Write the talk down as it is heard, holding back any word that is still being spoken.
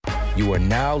You are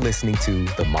now listening to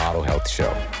The Model Health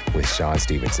Show with Sean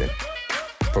Stevenson.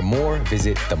 For more,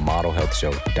 visit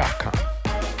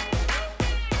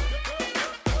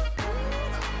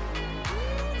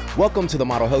themodelhealthshow.com. Welcome to The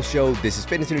Model Health Show. This is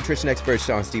fitness and nutrition expert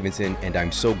Sean Stevenson, and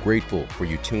I'm so grateful for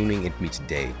you tuning in with me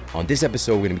today. On this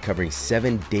episode, we're going to be covering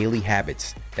 7 daily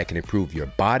habits that can improve your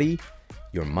body,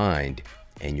 your mind,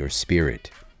 and your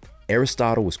spirit.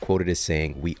 Aristotle was quoted as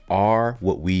saying, "We are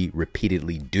what we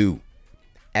repeatedly do."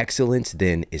 Excellence,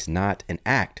 then, is not an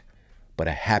act, but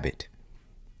a habit.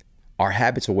 Our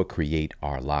habits are what create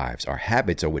our lives. Our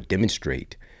habits are what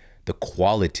demonstrate the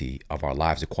quality of our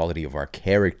lives, the quality of our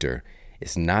character.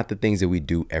 It's not the things that we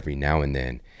do every now and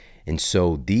then. And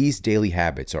so these daily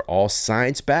habits are all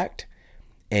science-backed.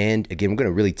 And again, we're going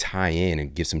to really tie in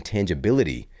and give some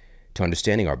tangibility to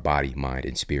understanding our body, mind,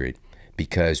 and spirit,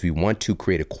 because we want to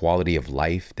create a quality of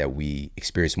life that we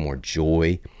experience more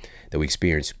joy, that we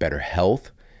experience better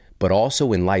health, but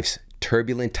also in life's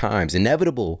turbulent times,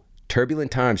 inevitable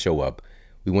turbulent times show up,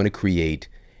 we want to create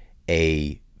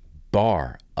a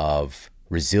bar of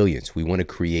resilience. We want to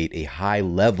create a high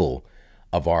level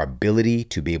of our ability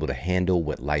to be able to handle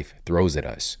what life throws at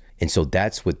us. And so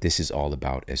that's what this is all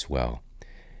about as well.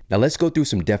 Now let's go through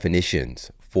some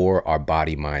definitions for our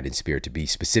body, mind, and spirit to be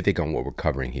specific on what we're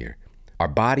covering here. Our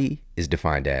body is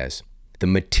defined as the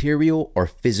material or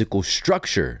physical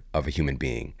structure of a human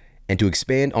being. And to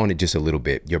expand on it just a little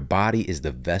bit, your body is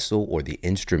the vessel or the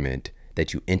instrument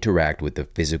that you interact with the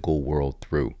physical world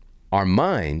through. Our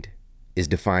mind is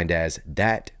defined as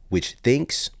that which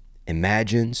thinks,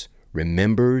 imagines,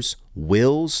 remembers,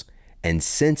 wills, and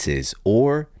senses,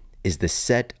 or is the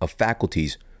set of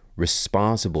faculties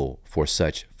responsible for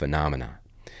such phenomena.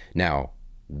 Now,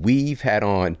 we've had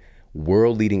on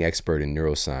world-leading expert in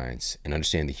neuroscience and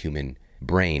understand the human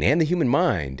brain and the human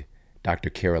mind, Dr.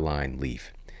 Caroline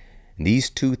Leaf. And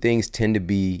these two things tend to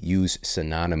be used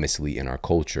synonymously in our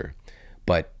culture.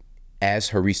 But as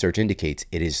her research indicates,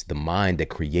 it is the mind that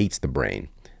creates the brain.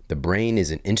 The brain is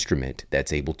an instrument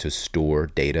that's able to store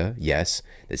data, yes,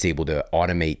 that's able to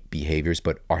automate behaviors,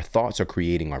 but our thoughts are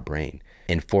creating our brain.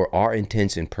 And for our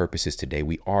intents and purposes today,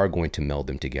 we are going to meld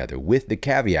them together with the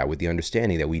caveat, with the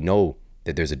understanding that we know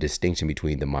that there's a distinction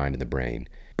between the mind and the brain,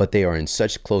 but they are in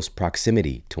such close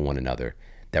proximity to one another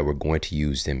that we're going to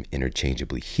use them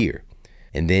interchangeably here.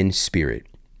 And then spirit.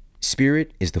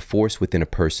 Spirit is the force within a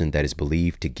person that is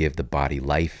believed to give the body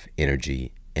life,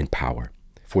 energy, and power.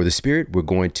 For the spirit, we're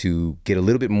going to get a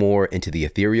little bit more into the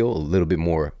ethereal, a little bit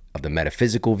more of the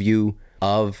metaphysical view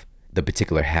of the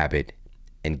particular habit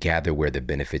and gather where the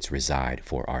benefits reside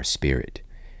for our spirit.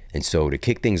 And so to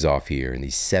kick things off here in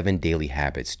these 7 daily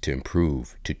habits to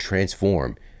improve, to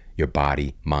transform your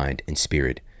body, mind, and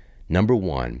spirit, number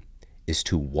 1 is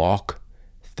to walk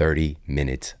 30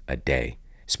 minutes a day.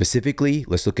 Specifically,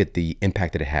 let's look at the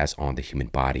impact that it has on the human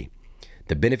body.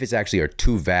 The benefits actually are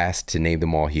too vast to name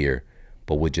them all here,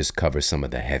 but we'll just cover some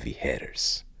of the heavy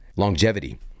hitters.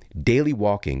 Longevity. Daily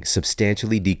walking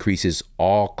substantially decreases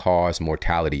all-cause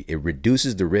mortality. It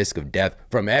reduces the risk of death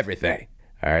from everything,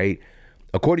 all right?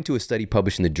 According to a study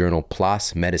published in the journal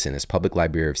PLOS Medicine, as Public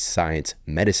Library of Science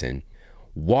Medicine,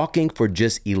 walking for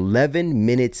just 11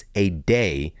 minutes a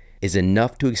day is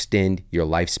enough to extend your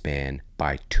lifespan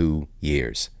by 2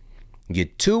 years. You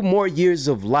get 2 more years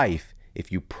of life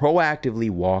if you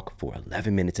proactively walk for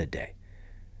 11 minutes a day.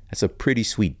 That's a pretty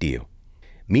sweet deal.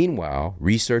 Meanwhile,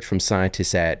 research from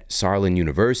scientists at Saarland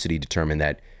University determined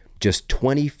that just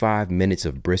 25 minutes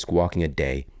of brisk walking a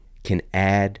day can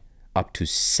add up to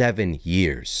 7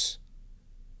 years.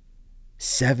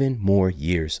 7 more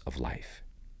years of life.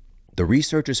 The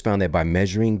researchers found that by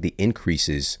measuring the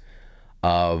increases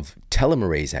of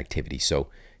telomerase activity. So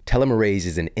telomerase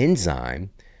is an enzyme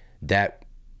that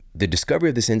the discovery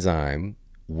of this enzyme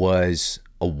was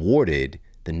awarded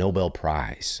the Nobel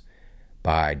Prize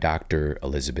by Dr.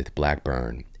 Elizabeth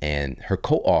Blackburn, and her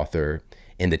co-author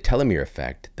in The Telomere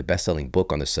Effect, the best-selling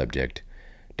book on the subject,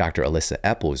 Dr. Alyssa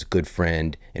Eppels, a good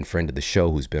friend and friend of the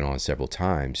show who's been on several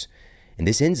times. And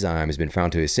this enzyme has been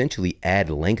found to essentially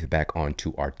add length back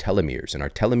onto our telomeres. And our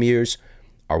telomeres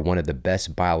are one of the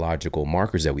best biological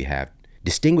markers that we have,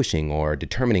 distinguishing or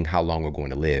determining how long we're going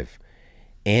to live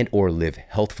and or live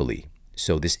healthfully.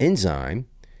 So this enzyme,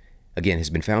 again, has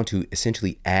been found to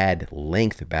essentially add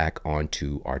length back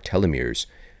onto our telomeres,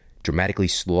 dramatically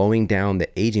slowing down the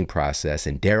aging process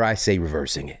and, dare I say,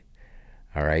 reversing it.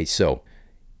 All right, so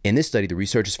in this study, the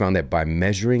researchers found that by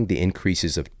measuring the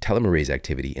increases of telomerase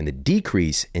activity and the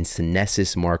decrease in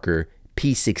senescence marker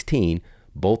P16,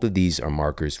 both of these are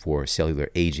markers for cellular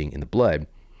aging in the blood,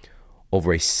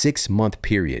 over a 6-month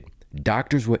period,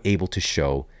 doctors were able to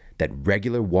show that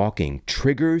regular walking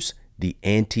triggers the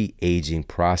anti-aging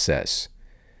process.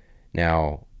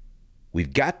 Now,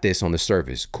 we've got this on the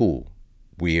surface. Cool.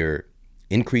 We're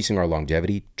increasing our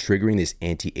longevity, triggering this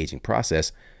anti-aging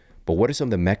process. But what are some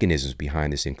of the mechanisms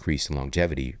behind this increase in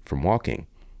longevity from walking?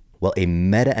 Well, a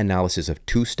meta-analysis of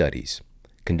 2 studies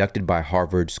conducted by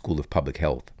Harvard School of Public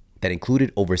Health that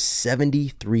included over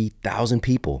 73,000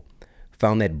 people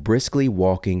found that briskly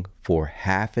walking for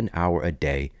half an hour a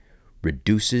day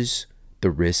reduces the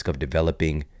risk of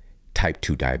developing type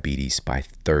 2 diabetes by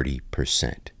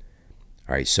 30%.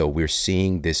 All right, so we're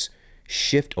seeing this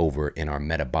shift over in our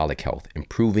metabolic health,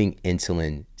 improving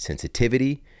insulin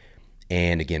sensitivity,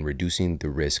 and again, reducing the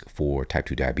risk for type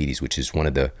 2 diabetes, which is one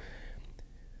of the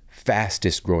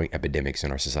fastest growing epidemics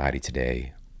in our society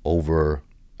today. Over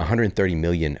 130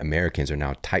 million Americans are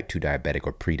now type 2 diabetic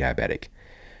or pre-diabetic.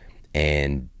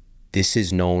 And this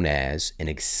is known as an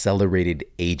accelerated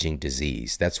aging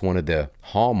disease. That's one of the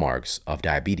hallmarks of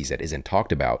diabetes that isn't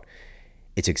talked about.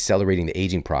 It's accelerating the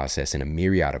aging process in a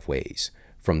myriad of ways,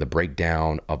 from the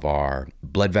breakdown of our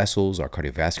blood vessels, our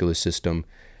cardiovascular system,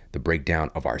 the breakdown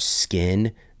of our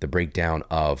skin, the breakdown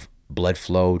of blood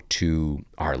flow to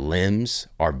our limbs,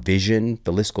 our vision.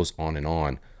 The list goes on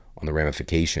the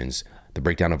ramifications, the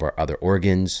breakdown of our other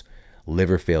organs,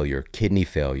 liver failure, kidney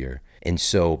failure. And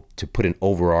so to put an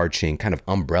overarching kind of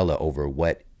umbrella over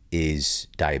what is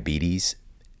diabetes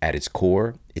at its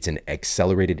core, it's an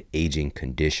accelerated aging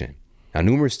condition. Now,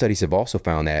 numerous studies have also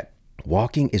found that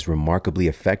walking is remarkably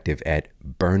effective at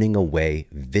burning away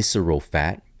visceral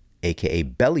fat, aka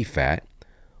belly fat,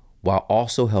 while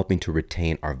also helping to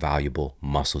retain our valuable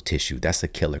muscle tissue. That's a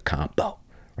killer combo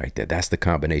right there. That's the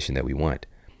combination that we want.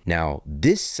 Now,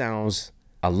 this sounds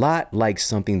a lot like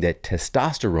something that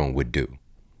testosterone would do.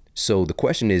 So the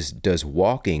question is, does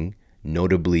walking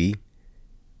notably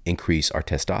increase our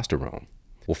testosterone?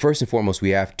 Well, first and foremost,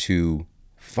 we have to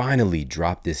finally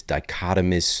drop this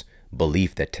dichotomous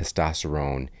belief that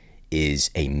testosterone is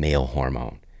a male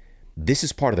hormone. This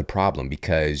is part of the problem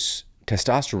because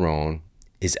testosterone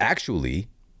is actually,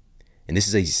 and this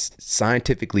is a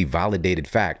scientifically validated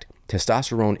fact,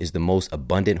 testosterone is the most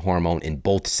abundant hormone in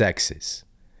both sexes.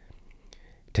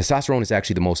 Testosterone is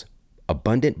actually the most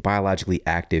abundant biologically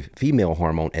active female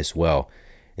hormone as well.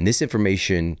 And this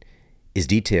information is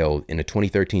detailed in a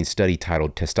 2013 study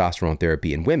titled Testosterone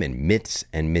Therapy in Women, Myths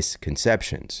and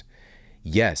Misconceptions.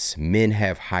 Yes, men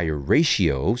have higher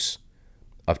ratios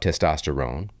of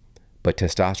testosterone, but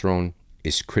testosterone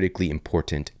is critically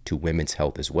important to women's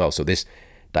health as well. So this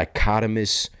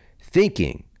dichotomous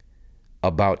thinking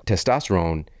about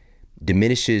testosterone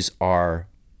diminishes our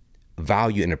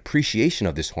value and appreciation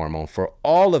of this hormone for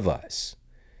all of us.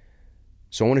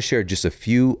 So I want to share just a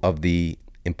few of the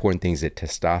important things that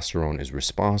testosterone is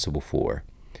responsible for.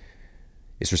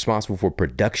 It's responsible for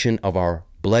production of our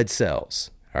blood cells,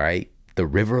 all right? The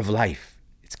river of life.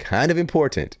 It's kind of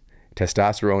important.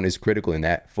 Testosterone is critical in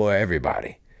that for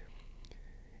everybody.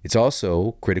 It's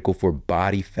also critical for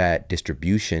body fat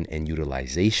distribution and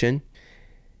utilization.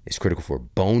 It's critical for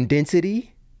bone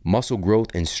density, muscle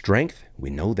growth, and strength. We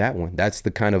know that one. That's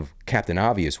the kind of Captain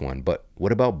Obvious one. But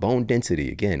what about bone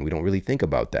density? Again, we don't really think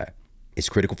about that. It's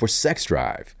critical for sex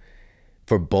drive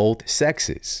for both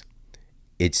sexes.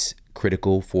 It's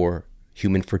critical for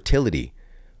human fertility,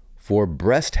 for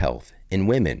breast health in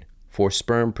women, for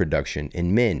sperm production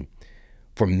in men.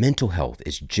 For mental health,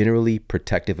 it's generally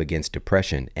protective against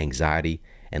depression, anxiety,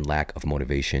 and lack of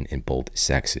motivation in both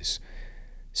sexes.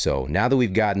 So now that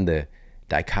we've gotten the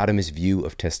dichotomous view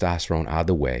of testosterone out of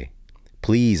the way,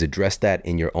 please address that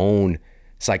in your own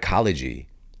psychology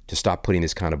to stop putting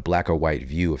this kind of black or white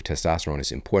view of testosterone.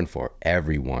 It's important for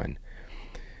everyone.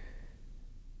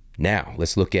 Now,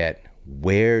 let's look at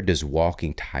where does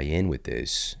walking tie in with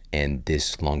this and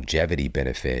this longevity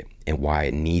benefit and why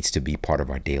it needs to be part of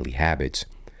our daily habits.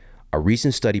 A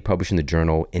recent study published in the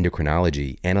journal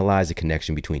Endocrinology analyzed the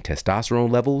connection between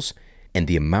testosterone levels and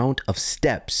the amount of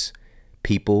steps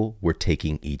people were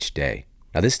taking each day.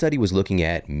 Now, this study was looking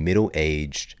at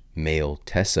middle-aged male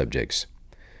test subjects.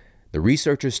 The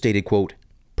researchers stated, quote,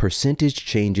 percentage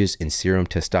changes in serum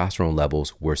testosterone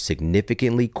levels were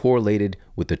significantly correlated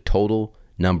with the total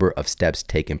number of steps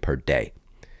taken per day.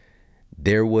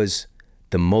 There was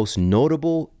the most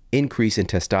notable increase in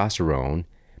testosterone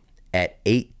at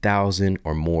 8,000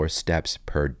 or more steps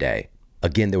per day.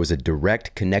 Again, there was a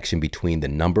direct connection between the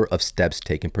number of steps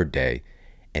taken per day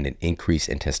and an increase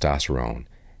in testosterone.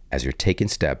 As you're taking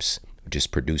steps,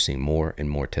 just producing more and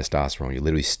more testosterone, you're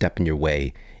literally stepping your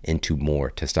way into more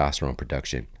testosterone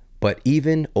production. But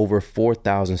even over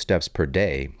 4,000 steps per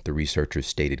day, the researchers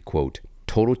stated, quote,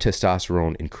 total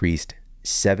testosterone increased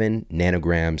 7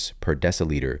 nanograms per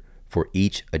deciliter for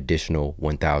each additional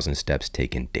 1,000 steps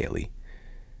taken daily.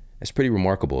 That's pretty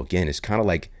remarkable. Again, it's kind of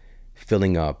like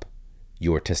filling up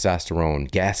your testosterone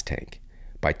gas tank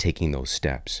by taking those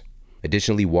steps.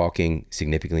 Additionally, walking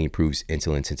significantly improves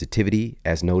insulin sensitivity,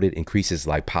 as noted, increases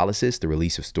lipolysis, the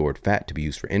release of stored fat to be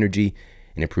used for energy,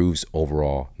 and improves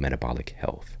overall metabolic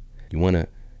health. You want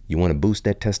to boost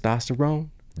that testosterone?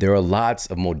 There are lots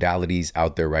of modalities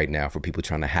out there right now for people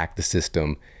trying to hack the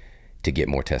system to get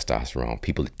more testosterone.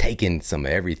 People are taking some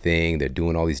of everything. They're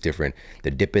doing all these different,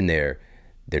 they're dipping their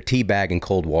tea bag in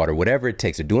cold water, whatever it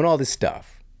takes. They're doing all this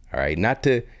stuff. All right. Not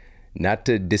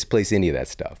to displace any of that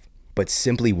stuff, but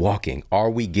simply walking. Are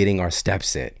we getting our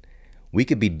steps in? We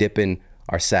could be dipping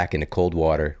our sack into cold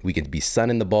water. We could be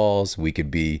sunning the balls. We could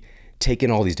be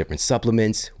taking all these different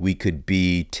supplements. We could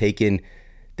be taking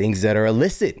things that are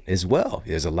illicit as well.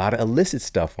 There's a lot of illicit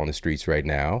stuff on the streets right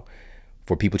now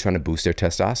for people trying to boost their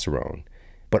testosterone.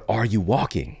 But are you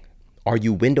walking? Are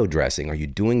you window dressing? Are you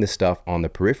doing the stuff on the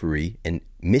periphery and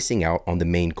missing out on the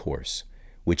main course,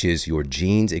 which is your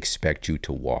genes expect you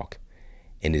to walk,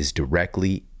 and is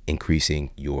directly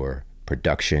increasing your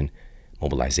production,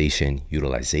 mobilization,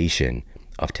 utilization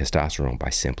of testosterone by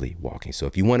simply walking. So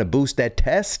if you want to boost that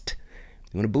test,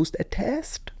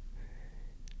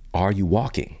 are you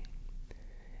walking?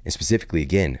 And specifically,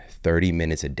 again, 30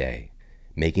 minutes a day,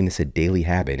 making this a daily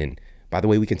habit. And by the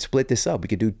way, we can split this up. We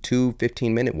could do 2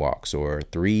 15-minute walks, or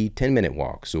 3 10-minute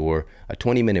walks, or a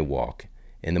 20-minute walk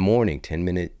in the morning,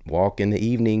 10-minute walk in the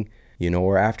evening,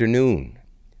 or afternoon,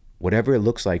 whatever it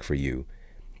looks like for you.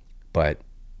 But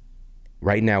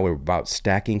right now we're about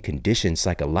stacking conditions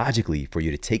psychologically for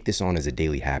you to take this on as a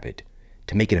daily habit,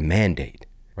 to make it a mandate,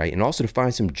 right? And also to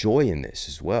find some joy in this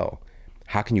as well.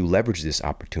 How can you leverage this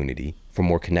opportunity for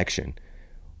more connection,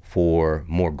 for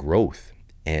more growth?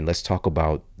 And let's talk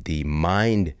about the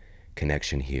mind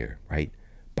connection here, right?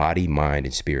 Body, mind,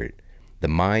 and spirit. The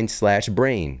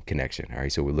mind/brain connection, all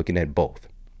right? So we're looking at both.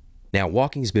 Now,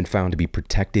 walking has been found to be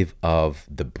protective of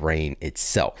the brain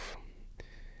itself.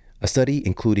 A study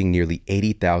including nearly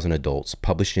 80,000 adults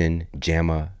published in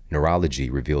JAMA Neurology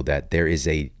revealed that there is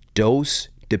a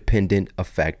dose-dependent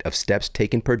effect of steps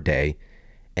taken per day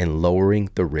and lowering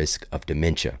the risk of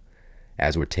dementia.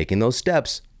 As we're taking those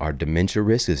steps, our dementia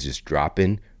risk is just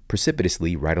dropping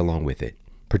precipitously right along with it.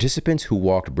 Participants who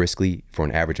walked briskly for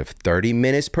an average of 30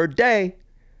 minutes per day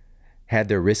had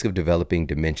their risk of developing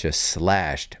dementia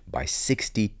slashed by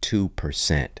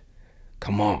 62%.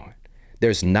 Come on.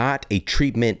 There's not a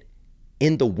treatment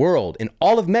in the world, in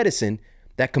all of medicine,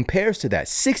 that compares to that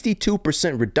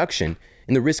 62% reduction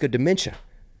in the risk of dementia.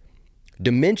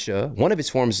 Dementia, one of its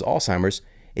forms is Alzheimer's.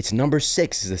 It's number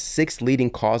 6, is the 6th leading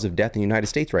cause of death in the United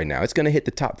States right now. It's going to hit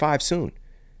the top 5 soon.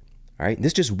 All right.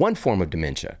 This is just one form of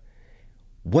dementia.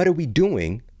 What are we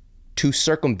doing to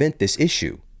circumvent this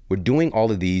issue? We're doing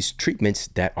all of these treatments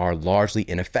that are largely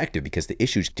ineffective because the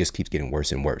issue just keeps getting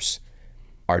worse and worse.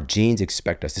 Our genes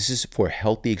expect us. This is for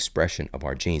healthy expression of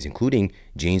our genes, including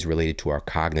genes related to our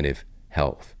cognitive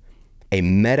health. A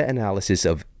meta-analysis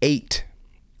of 8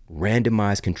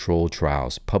 randomized controlled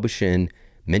trials published in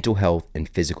Mental Health and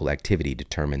Physical Activity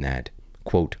determined that,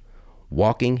 quote,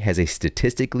 walking has a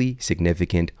statistically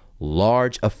significant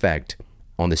large effect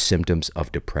on the symptoms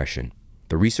of depression.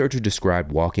 The researchers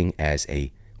described walking as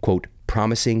a, quote,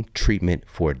 promising treatment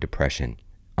for depression,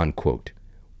 unquote,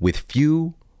 with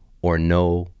few or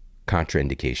no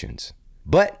contraindications.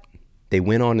 But they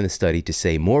went on in the study to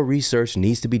say more research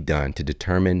needs to be done to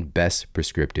determine best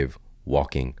prescriptive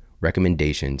walking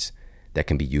recommendations that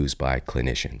can be used by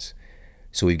clinicians.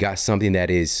 So we've got something that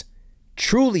is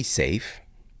truly safe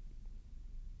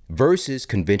versus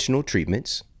conventional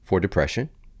treatments for depression,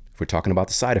 if we're talking about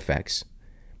the side effects,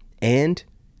 and,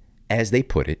 as they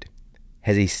put it,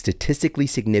 has a statistically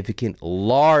significant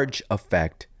large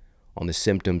effect on the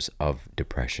symptoms of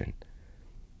depression.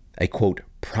 A, quote,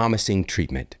 promising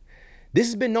treatment. This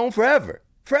has been known forever.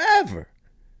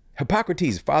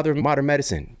 Hippocrates, father of modern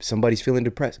medicine. Somebody's feeling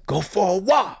depressed. Go for a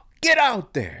walk. Get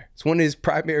out there. It's one of his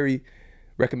primary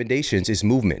recommendations is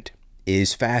movement,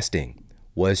 is fasting,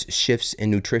 was shifts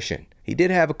in nutrition. He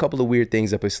did have a couple of weird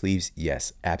things up his sleeves.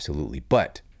 Yes, absolutely.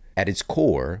 But at its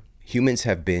core, humans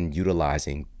have been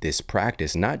utilizing this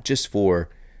practice, not just for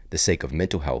the sake of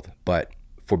mental health, but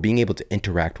for being able to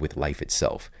interact with life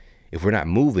itself. If we're not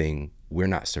moving, we're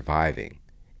not surviving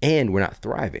and we're not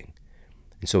thriving.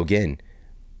 And so again,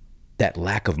 that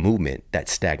lack of movement, that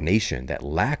stagnation, that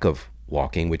lack of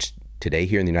walking, which today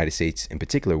here in the United States in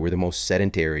particular, we're the most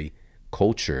sedentary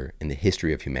culture in the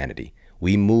history of humanity.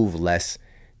 We move less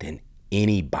than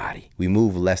anybody. We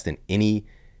move less than any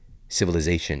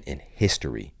civilization in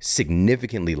history,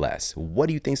 significantly less. What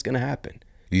do you think is going to happen?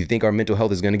 Do you think our mental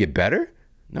health is going to get better?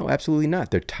 No, absolutely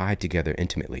not. They're tied together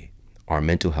intimately. Our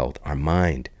mental health, our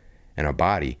mind, and our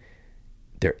body,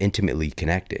 they're intimately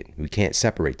connected. We can't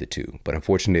separate the two. But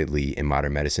unfortunately, in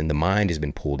modern medicine, the mind has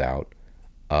been pulled out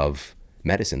of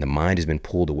medicine. The mind has been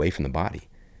pulled away from the body.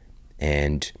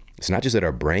 And it's not just that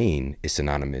our brain is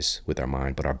synonymous with our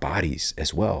mind, but our bodies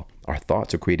as well. Our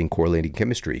thoughts are creating correlating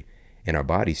chemistry in our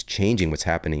bodies, changing what's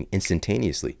happening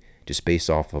instantaneously, just based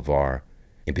off of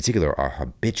in particular, our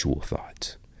habitual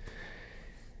thoughts.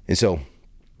 And so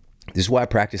this is why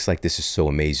practice like this is so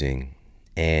amazing.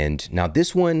 And now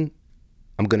this one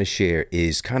I'm going to share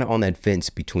is kind of on that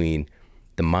fence between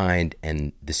the mind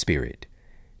and the spirit,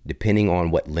 depending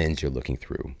on what lens you're looking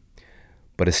through.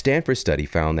 But a Stanford study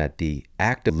found that the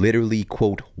act of literally,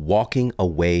 quote, walking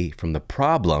away from the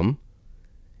problem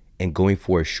and going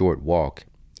for a short walk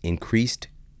increased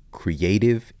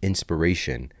creative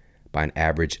inspiration by an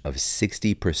average of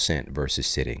 60% versus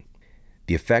sitting.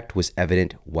 The effect was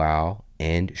evident while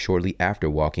and shortly after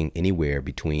walking anywhere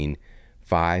between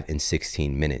 5 and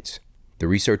 16 minutes. The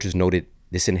researchers noted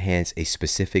this enhanced a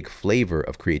specific flavor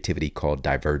of creativity called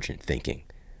divergent thinking,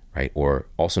 right? Or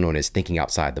also known as thinking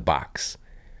outside the box,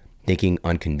 thinking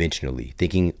unconventionally,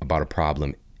 thinking about a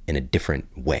problem in a different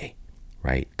way,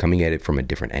 right? Coming at it from a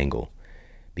different angle.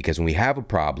 Because when we have a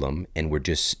problem and we're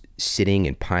just sitting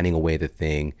and pining away the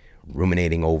thing,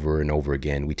 ruminating over and over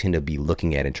again, we tend to be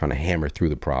looking at it and trying to hammer through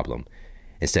the problem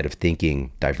instead of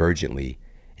thinking divergently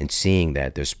and seeing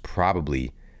that there's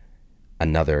probably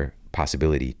another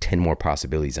possibility, 10 more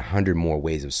possibilities, 100 more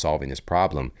ways of solving this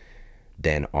problem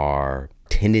than our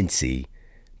tendency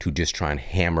to just try and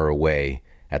hammer away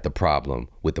at the problem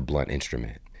with the blunt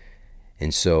instrument.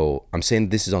 And so I'm saying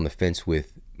this is on the fence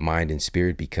with mind and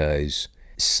spirit because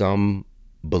some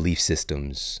belief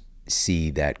systems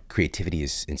see that creativity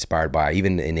is inspired by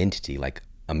even an entity like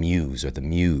a muse or the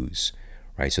muse,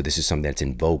 right? So this is something that's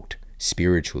invoked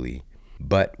spiritually.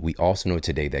 But we also know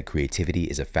today that creativity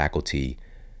is a faculty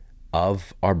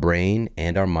of our brain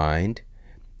and our mind,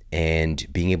 and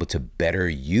being able to better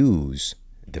use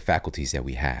the faculties that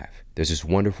we have. There's this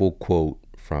wonderful quote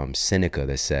from Seneca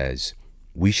that says,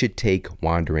 "We should take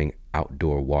wandering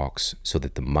outdoor walks so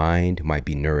that the mind might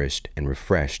be nourished and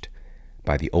refreshed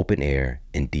by the open air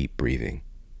and deep breathing."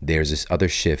 There's this other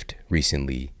shift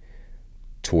recently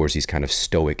towards these kind of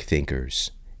stoic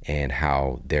thinkers and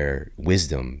how their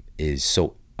wisdom is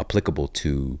so applicable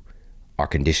to our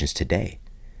conditions today.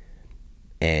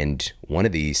 And one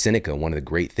of these, Seneca, one of the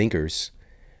great thinkers,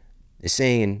 is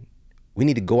saying we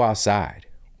need to go outside,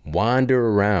 wander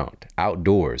around,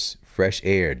 outdoors, fresh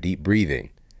air, deep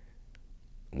breathing.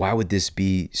 Why would this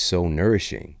be so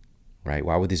nourishing, right?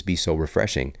 Why would this be so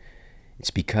refreshing?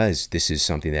 It's because this is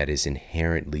something that is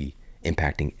inherently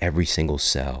impacting every single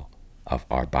cell of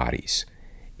our bodies.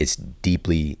 It's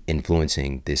deeply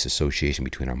influencing this association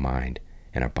between our mind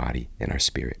and our body and our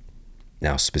spirit.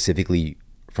 Now, specifically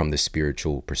from the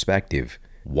spiritual perspective,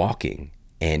 walking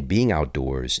and being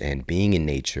outdoors and being in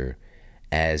nature,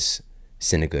 as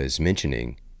Seneca is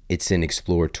mentioning, it's an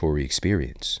exploratory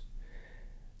experience.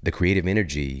 The creative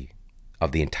energy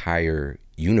of the entire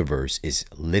universe is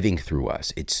living through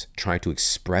us. It's trying to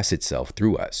express itself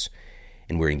through us.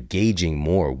 And we're engaging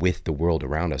more with the world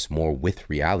around us, more with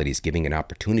realities, giving an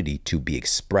opportunity to be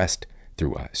expressed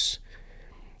through us.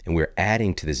 And we're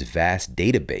adding to this vast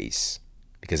database,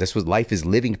 because that's what life is,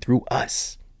 living through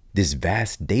us. This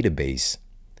vast database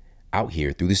out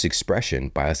here through this expression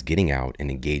by us getting out and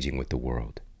engaging with the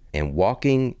world. And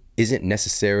walking isn't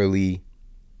necessarily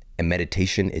a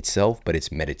meditation itself, but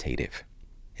it's meditative.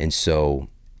 And so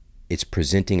it's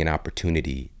presenting an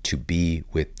opportunity to be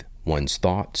with one's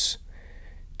thoughts,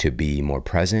 to be more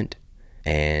present,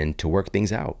 and to work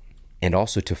things out. And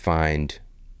also to find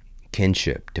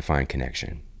kinship, to find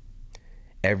connection.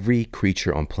 Every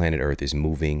creature on planet Earth is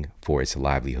moving for its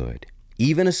livelihood.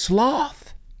 Even a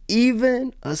sloth.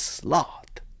 Even a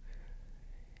sloth.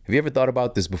 Have you ever thought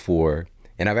about this before?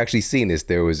 And I've actually seen this.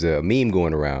 There was a meme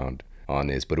going around on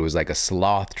this, but it was like a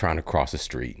sloth trying to cross the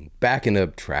street, backing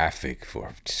up traffic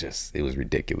it was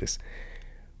ridiculous.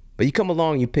 But you come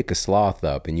along, you pick a sloth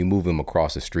up and you move him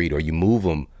across the street, or you move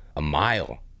him a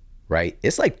mile, right?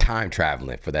 It's like time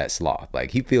traveling for that sloth.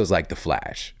 Like, he feels like the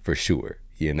Flash for sure,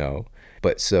 you know?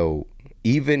 But so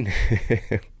even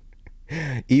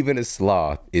a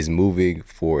sloth is moving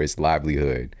for its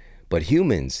livelihood, but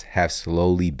humans have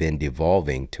slowly been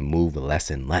devolving to move less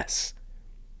and less.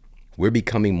 We're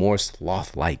becoming more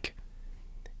sloth-like,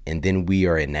 and then we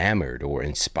are enamored or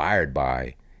inspired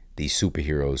by these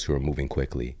superheroes who are moving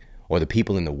quickly, or the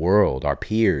people in the world, our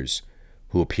peers,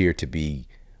 who appear to be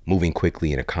moving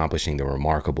quickly and accomplishing the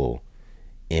remarkable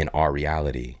in our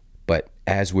reality. But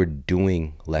as we're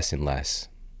doing less and less,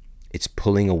 it's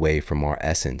pulling away from our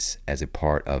essence as a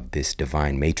part of this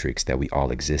divine matrix that we all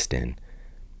exist in.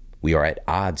 We are at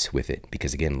odds with it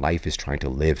because, again, life is trying to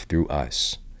live through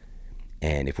us.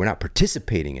 And if we're not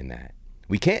participating in that,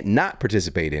 we can't not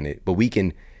participate in it, but we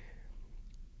can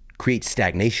create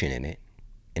stagnation in it.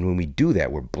 And when we do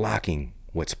that, we're blocking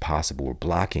what's possible. We're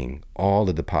blocking all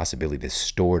of the possibility that's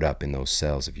stored up in those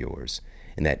cells of yours,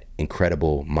 in that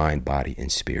incredible mind, body,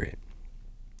 and spirit.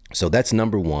 So that's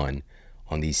number one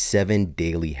on these 7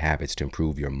 daily habits to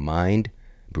improve your mind,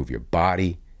 improve your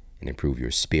body, and improve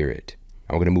your spirit.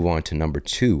 Now we're going to move on to number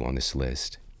 2 on this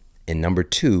list. And number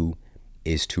 2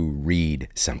 is to read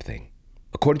something.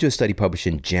 According to a study published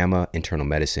in JAMA Internal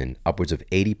Medicine, upwards of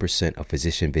 80% of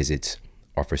physician visits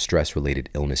are for stress-related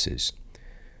illnesses.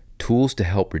 Tools to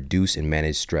help reduce and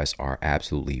manage stress are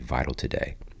absolutely vital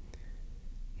today.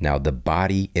 Now, the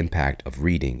body impact of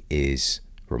reading is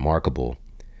remarkable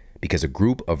because a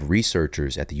group of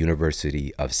researchers at the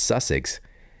University of Sussex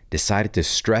decided to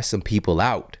stress some people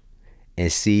out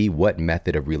and see what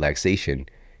method of relaxation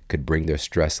could bring their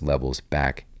stress levels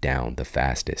back down the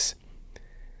fastest.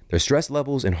 Their stress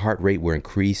levels and heart rate were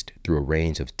increased through a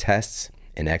range of tests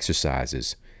and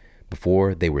exercises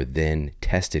before they were then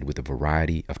tested with a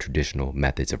variety of traditional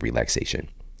methods of relaxation.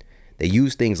 They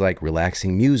used things like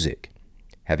relaxing music,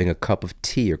 having a cup of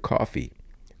tea or coffee,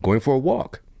 going for a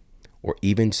walk, or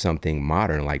even something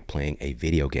modern like playing a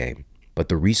video game. But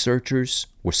the researchers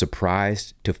were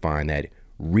surprised to find that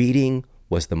reading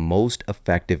was the most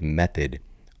effective method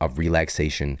of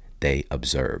relaxation they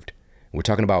observed. We're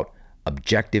talking about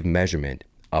objective measurement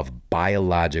of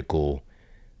biological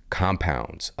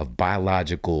compounds, of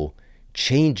biological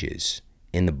changes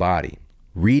in the body.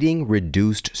 Reading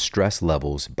reduced stress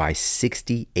levels by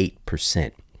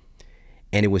 68%.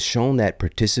 And it was shown that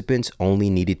participants only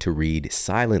needed to read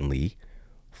silently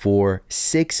for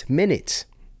 6 minutes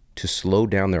to slow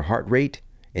down their heart rate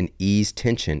and ease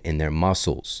tension in their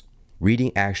muscles.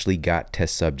 Reading actually got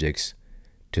test subjects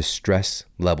to stress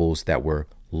levels that were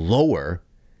lower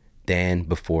than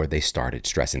before they started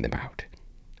stressing them out.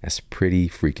 That's pretty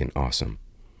freaking awesome.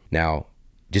 Now,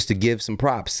 just to give some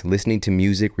props, listening to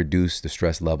music reduced the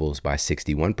stress levels by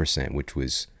 61%, which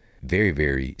was very,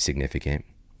 very significant.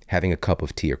 Having a cup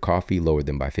of tea or coffee lowered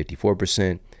them by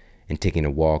 54%, and taking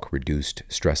a walk reduced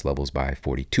stress levels by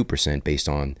 42% based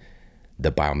on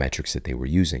the biometrics that they were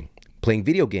using. Playing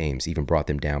video games even brought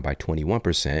them down by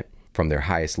 21% from their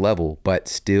highest level, but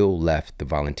still left the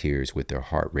volunteers with their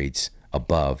heart rates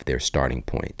above their starting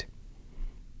point.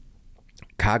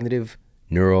 Cognitive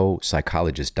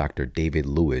neuropsychologist Dr. David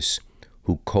Lewis,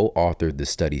 who co-authored the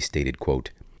study, stated,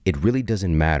 quote, "It really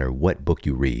doesn't matter what book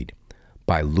you read.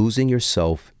 By losing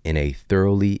yourself in a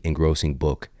thoroughly engrossing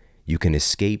book, you can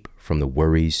escape from the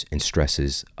worries and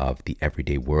stresses of the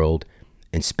everyday world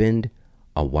and spend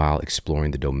a while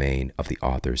exploring the domain of the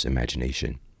author's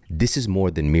imagination. This is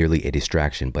more than merely a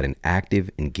distraction, but an active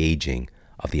engaging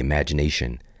of the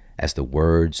imagination as the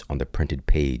words on the printed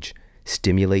page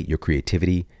stimulate your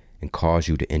creativity and cause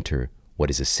you to enter what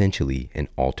is essentially an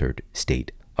altered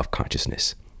state of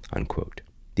consciousness," unquote.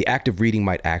 The act of reading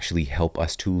might actually help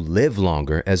us to live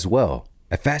longer as well.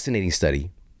 A fascinating study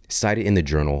cited in the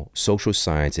journal Social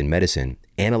Science and Medicine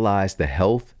analyzed the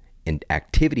health and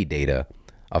activity data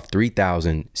of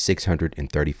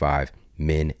 3,635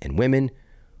 men and women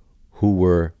who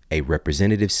were a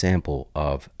representative sample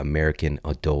of American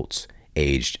adults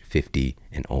aged 50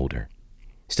 and older.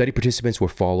 Study participants were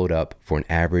followed up for an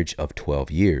average of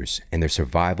 12 years, and their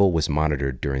survival was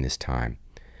monitored during this time.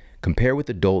 Compared with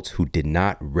adults who did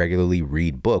not regularly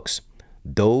read books,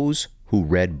 those who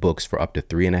read books for up to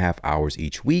 3.5 hours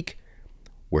each week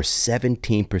were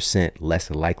 17% less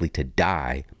likely to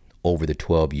die over the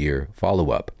 12-year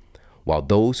follow-up, while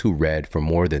those who read for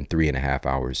more than 3.5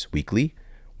 hours weekly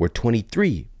were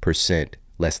 23%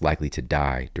 less likely to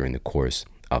die during the course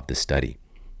of the study.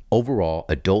 Overall,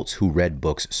 adults who read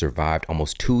books survived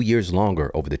almost 2 years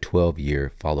longer over the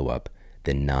 12-year follow-up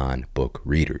than non-book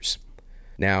readers.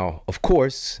 Now, of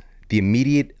course, the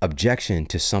immediate objection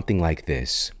to something like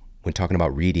this, when talking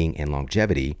about reading and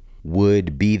longevity,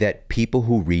 would be that people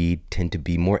who read tend to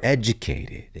be more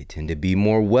educated, they tend to be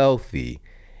more wealthy,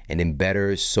 and in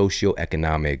better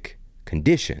socioeconomic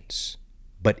conditions.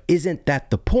 But isn't that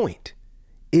the point?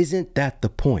 Isn't that the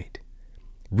point?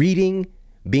 Reading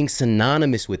being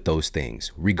synonymous with those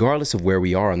things, regardless of where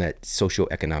we are on that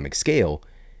socioeconomic scale,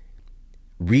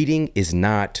 reading is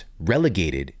not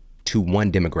relegated to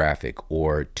one demographic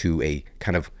or to a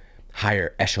kind of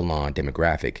higher echelon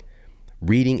demographic,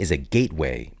 reading is a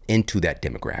gateway into that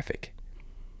demographic.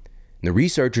 The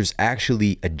researchers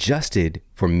actually adjusted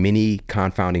for many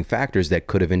confounding factors that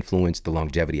could have influenced the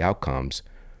longevity outcomes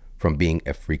from being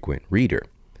a frequent reader.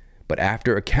 But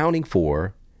after accounting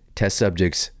for test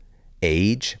subjects'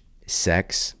 age,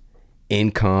 sex,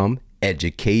 income,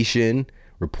 education,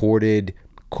 reported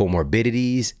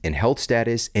comorbidities and health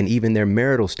status, and even their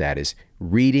marital status,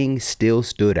 reading still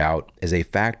stood out as a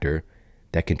factor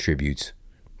that contributes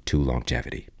to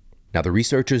longevity. Now, the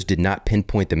researchers did not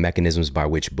pinpoint the mechanisms by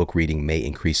which book reading may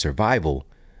increase survival,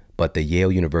 but the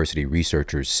Yale University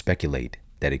researchers speculate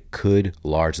that it could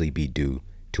largely be due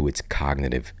to its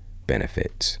cognitive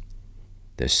benefits.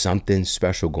 There's something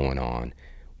special going on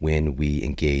when we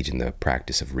engage in the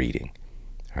practice of reading,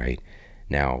 all right?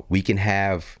 Now, we can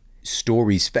have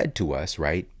stories fed to us,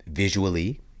 right?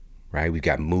 Visually, right? We've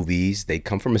got movies, they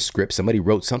come from a script, somebody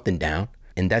wrote something down,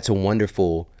 and that's a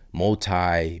wonderful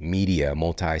multimedia,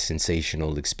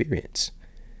 multi-sensational experience.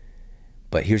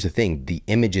 But here's the thing, the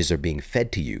images are being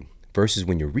fed to you versus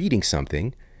when you're reading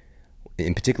something,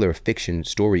 in particular a fiction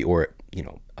story or,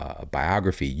 a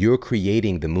biography, you're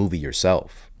creating the movie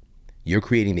yourself. You're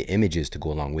creating the images to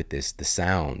go along with this, the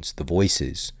sounds, the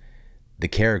voices, the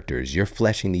characters. You're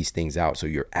fleshing these things out. So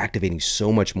you're activating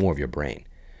so much more of your brain.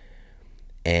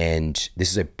 And this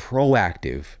is a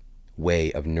proactive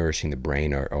way of nourishing the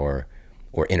brain or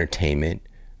entertainment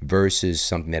versus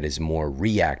something that is more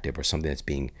reactive or something that's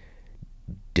being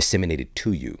disseminated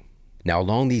to you. Now,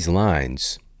 along these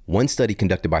lines, one study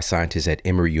conducted by scientists at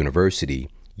Emory University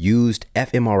used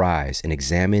fMRIs and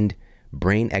examined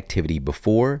brain activity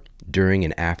before, during,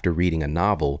 and after reading a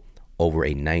novel over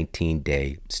a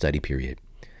 19-day study period.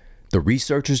 The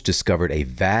researchers discovered a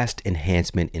vast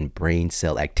enhancement in brain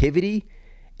cell activity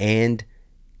and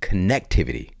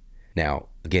connectivity. Now,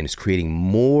 again, it's creating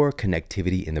more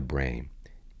connectivity in the brain,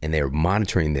 and they're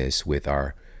monitoring this with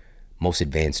our most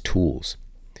advanced tools.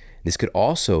 This could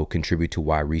also contribute to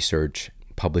why research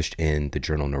published in the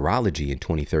journal Neurology in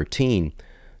 2013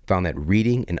 found that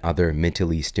reading and other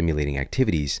mentally stimulating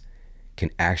activities can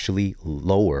actually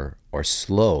lower or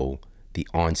slow the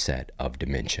onset of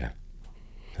dementia.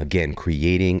 Again,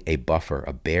 creating a buffer,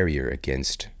 a barrier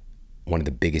against one of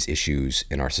the biggest issues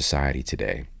in our society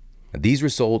today. These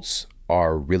results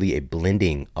are really a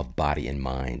blending of body and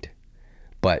mind.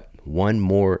 But one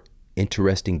more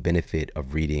interesting benefit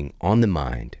of reading on the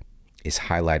mind is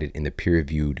highlighted in the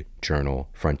peer-reviewed journal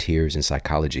Frontiers in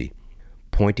Psychology,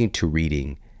 pointing to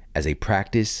reading as a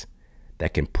practice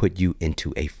that can put you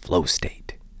into a flow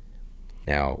state.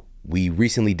 Now, we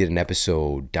recently did an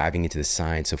episode diving into the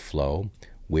science of flow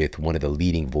with one of the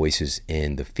leading voices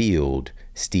in the field,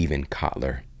 Steven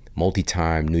Kotler,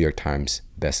 multi-time New York Times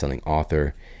bestselling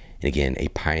author, and again, a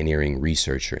pioneering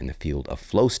researcher in the field of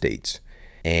flow states.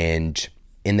 And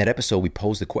in that episode, we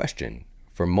posed the question,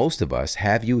 for most of us,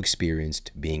 have you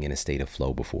experienced being in a state of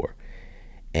flow before?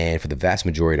 And for the vast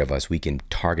majority of us, we can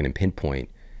target and pinpoint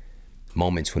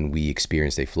moments when we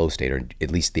experienced a flow state, or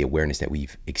at least the awareness that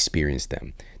we've experienced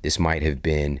them. This might have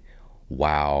been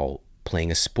while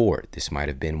playing a sport. This might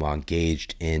have been while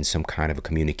engaged in some kind of a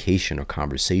communication or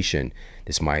conversation.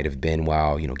 This might have been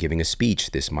while, giving a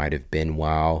speech. This might have been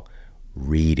while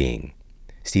reading.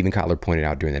 Steven Kotler pointed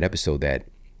out during that episode that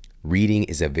reading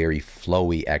is a very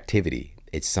flowy activity.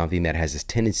 It's something that has this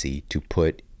tendency to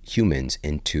put humans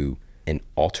into an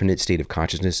alternate state of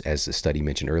consciousness, as the study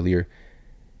mentioned earlier,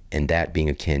 and that being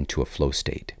akin to a flow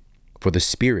state. For the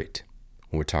spirit,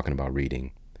 when we're talking about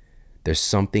reading, there's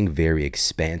something very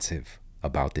expansive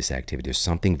about this activity. There's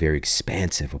something very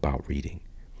expansive about reading.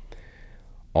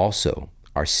 Also,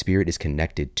 our spirit is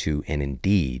connected to, and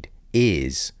indeed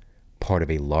is, part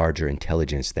of a larger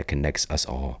intelligence that connects us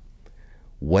all.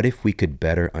 What if we could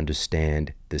better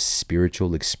understand the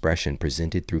spiritual expression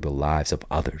presented through the lives of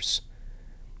others,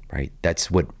 right? That's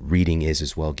what reading is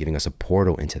as well, giving us a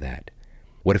portal into that.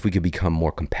 What if we could become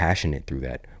more compassionate through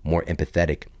that, more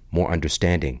empathetic, more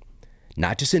understanding,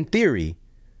 not just in theory,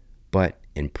 but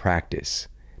in practice?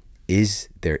 Is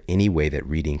there any way that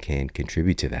reading can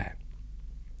contribute to that?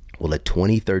 Well, a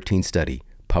 2013 study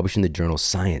published in the journal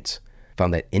Science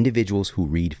found that individuals who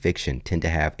read fiction tend to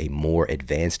have a more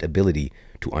advanced ability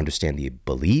to understand the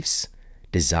beliefs,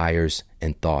 desires,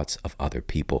 and thoughts of other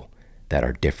people that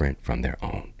are different from their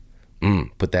own.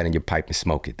 Put that in your pipe and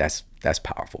smoke it. That's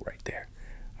powerful right there.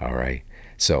 All right.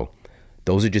 So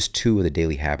those are just two of the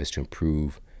daily habits to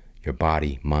improve your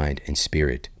body, mind, and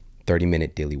spirit.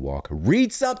 30-minute daily walk.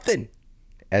 Read something.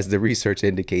 As the research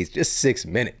indicates, just 6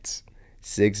 minutes.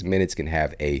 6 minutes can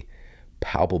have a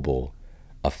palpable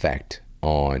effect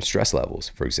on stress levels,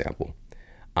 for example.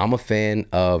 I'm a fan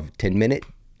of 10-minute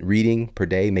reading per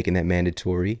day, making that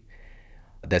mandatory.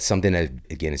 That's something that,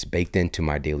 again, is baked into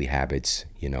my daily habits.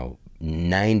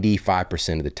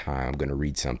 95% of the time, I'm going to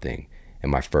read something in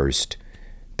my first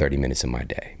 30 minutes of my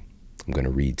day. I'm going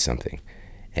to read something.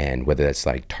 And whether that's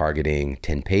like targeting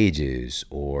 10 pages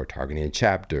or targeting a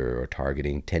chapter or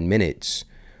targeting 10 minutes,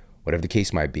 whatever the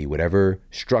case might be, whatever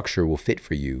structure will fit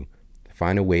for you,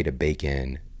 find a way to bake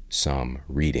in some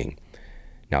reading.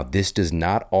 Now, this does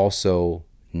not also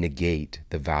negate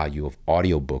the value of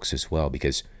audiobooks as well,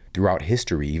 because throughout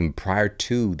history, even prior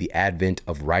to the advent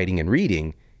of writing and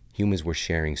reading, humans were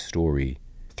sharing story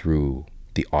through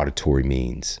the auditory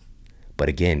means. But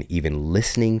again, even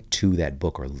listening to that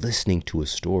book or listening to a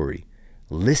story,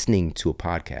 listening to a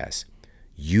podcast,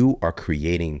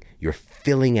 you're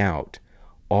filling out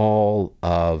all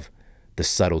of the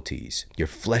subtleties. You're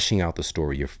fleshing out the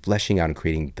story. You're fleshing out and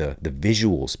creating the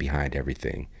visuals behind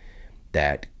everything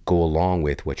that go along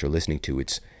with what you're listening to.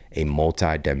 It's a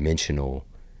multi-dimensional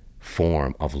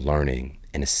form of learning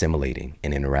and assimilating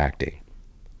and interacting.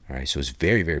 All right, so it's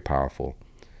very, very powerful.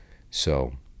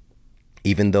 So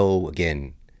even though,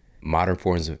 again, modern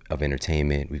forms of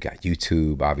entertainment, we've got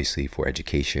YouTube, obviously, for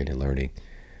education and learning.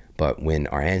 But when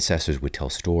our ancestors would tell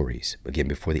stories, again,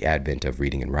 before the advent of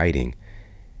reading and writing,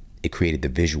 it created the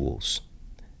visuals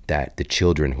that the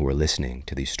children who were listening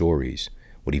to these stories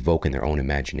would evoke in their own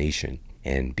imagination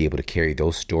and be able to carry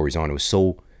those stories on. It was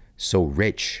so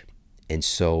rich and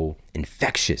so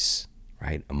infectious,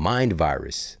 right? A mind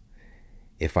virus,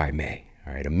 if I may,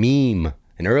 all right? A meme,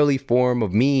 an early form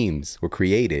of memes were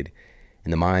created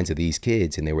in the minds of these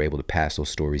kids, and they were able to pass those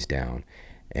stories down.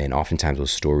 And oftentimes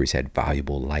those stories had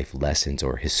valuable life lessons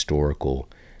or historical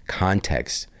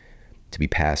context to be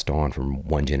passed on from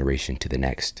one generation to the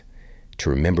next, to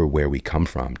remember where we come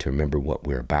from, to remember what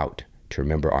we're about, to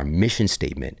remember our mission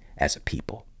statement as a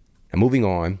people. Now, moving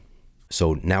on.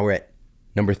 So now we're at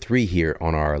number 3 here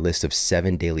on our list of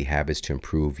 7 daily habits to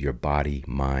improve your body,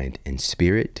 mind, and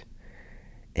spirit.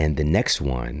 And the next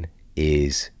one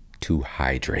is to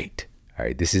hydrate. All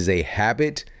right, this is a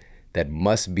habit that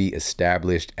must be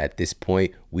established at this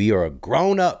point. We are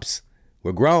grown-ups.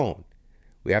 We're grown.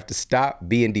 We have to stop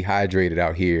being dehydrated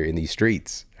out here in these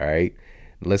streets. All right,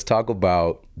 let's talk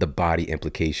about the body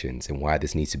implications and why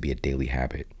this needs to be a daily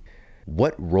habit.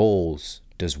 What roles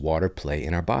does water play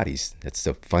in our bodies? That's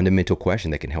the fundamental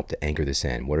question that can help to anchor this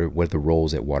in. What are the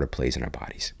roles that water plays in our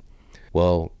bodies?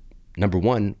 Well, number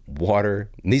 1, water,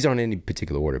 and these aren't in any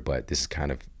particular order, but this is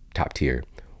kind of top tier.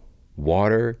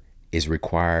 Water is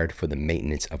required for the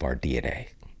maintenance of our DNA.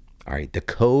 All right, the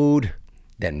code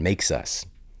that makes us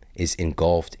is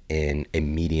engulfed in a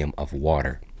medium of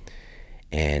water.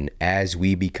 And as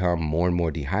we become more and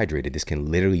more dehydrated, this can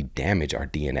literally damage our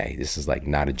DNA. This is like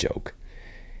not a joke.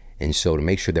 And so to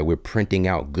make sure that we're printing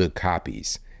out good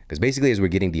copies, because basically as we're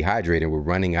getting dehydrated, we're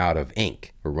running out of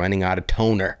ink, we're running out of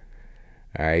toner.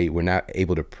 All right, we're not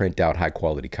able to print out high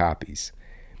quality copies.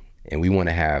 And we want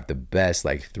to have the best,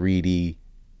 like 3D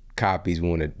copies. We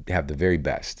want to have the very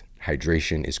best.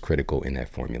 Hydration is critical in that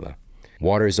formula.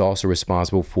 Water is also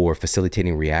responsible for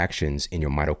facilitating reactions in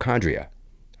your mitochondria.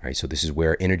 All right, so this is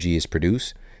where energy is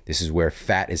produced. This is where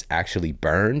fat is actually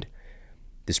burned.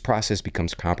 This process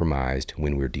becomes compromised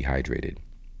when we're dehydrated.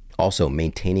 Also,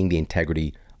 maintaining the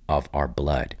integrity of our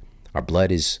blood. Our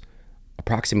blood is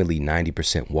approximately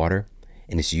 90% water,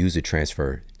 and it's used to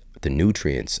transfer the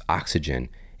nutrients, oxygen,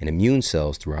 and immune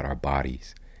cells throughout our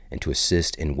bodies and to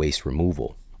assist in waste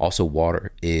removal. Also,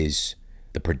 water is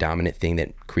the predominant thing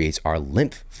that creates our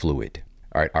lymph fluid.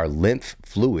 All right, our lymph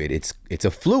fluid, it's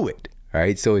a fluid, all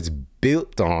right? So it's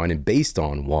built on and based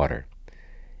on water.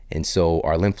 And so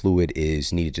our lymph fluid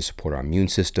is needed to support our immune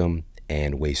system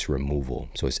and waste removal.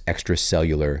 So it's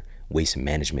extracellular waste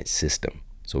management system.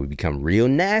 So we become real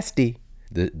nasty.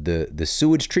 The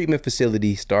sewage treatment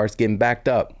facility starts getting backed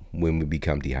up when we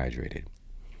become dehydrated.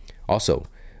 Also,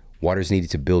 water is needed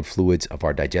to build fluids of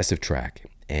our digestive tract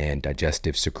and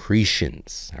digestive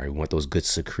secretions. All right, we want those good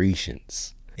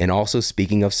secretions. And also,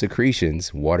 speaking of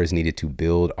secretions, water is needed to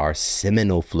build our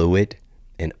seminal fluid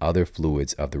and other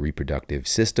fluids of the reproductive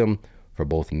system for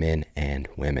both men and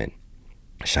women.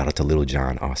 Shout out to Little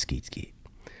John Skeet Skeet.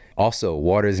 Also,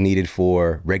 water is needed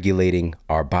for regulating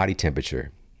our body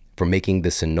temperature, for making the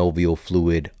synovial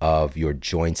fluid of your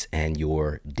joints and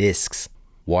your discs.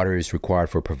 Water is required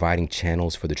for providing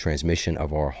channels for the transmission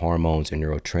of our hormones and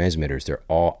neurotransmitters. They're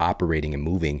all operating and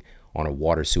moving on a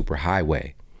water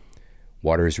superhighway.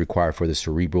 Water is required for the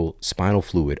cerebral spinal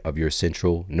fluid of your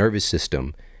central nervous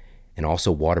system. And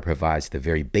also water provides the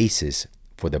very basis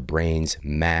for the brain's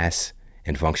mass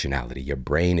and functionality. Your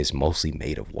brain is mostly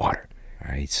made of water.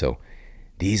 All right, so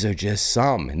these are just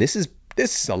some, and this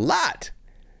is a lot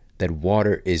that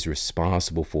water is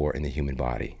responsible for in the human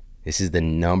body. This is the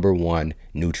number one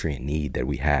nutrient need that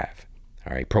we have,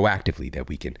 all right, proactively, that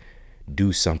we can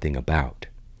do something about.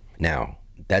 Now,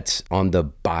 that's on the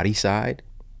body side.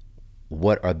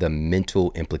 What are the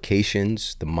mental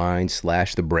implications, the mind /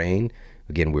 the brain?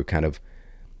 Again, we're kind of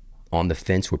on the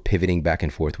fence. We're pivoting back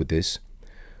and forth with this.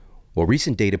 Well,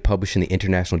 recent data published in the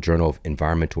International Journal of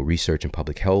Environmental Research and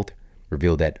Public Health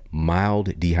revealed that mild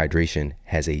dehydration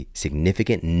has a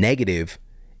significant negative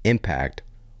impact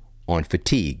on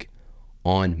fatigue,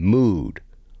 on mood,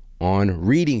 on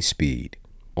reading speed,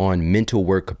 on mental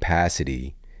work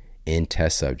capacity in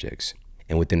test subjects.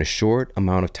 And within a short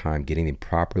amount of time, getting them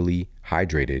properly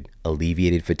hydrated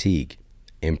alleviated fatigue,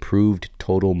 improved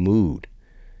total mood,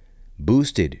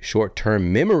 boosted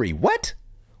short-term memory. What?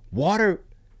 Water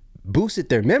boosted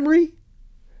their memory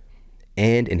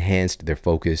and enhanced their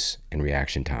focus and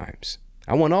reaction times.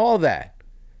 I want all that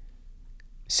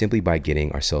simply by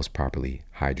getting ourselves properly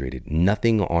hydrated.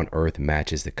 Nothing on earth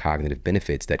matches the cognitive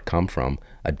benefits that come from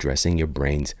addressing your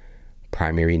brain's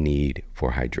primary need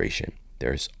for hydration.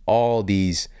 There's all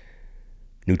these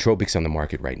nootropics on the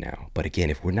market right now. But again,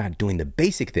 if we're not doing the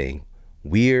basic thing,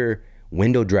 we're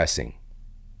window dressing.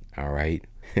 All right.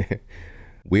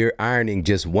 We're ironing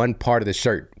just one part of the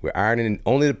shirt. We're ironing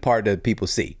only the part that people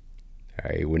see. All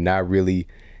right. We're not really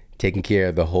taking care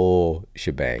of the whole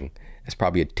shebang. That's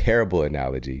probably a terrible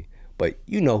analogy, but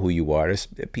you know who you are. There's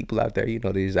people out there, they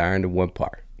just iron the one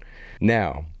part.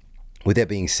 Now, with that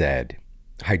being said,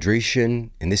 hydration,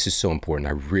 and this is so important.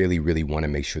 I really, really want to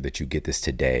make sure that you get this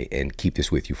today and keep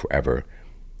this with you forever.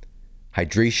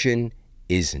 Hydration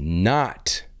is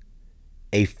not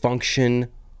a function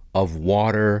of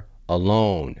water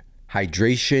alone.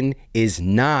 Hydration is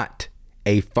not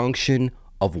a function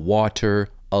of water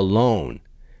alone.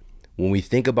 When we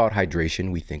think about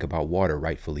hydration, we think about water,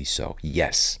 rightfully so.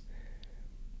 Yes,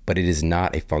 but it is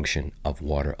not a function of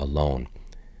water alone.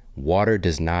 Water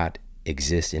does not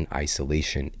exist in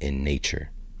isolation in nature.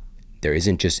 There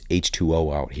isn't just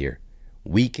H2O out here.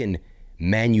 We can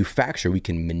manufacture, we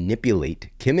can manipulate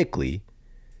chemically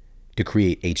to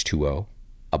create H2O,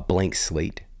 a blank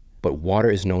slate, but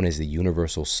water is known as the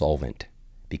universal solvent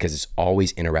because it's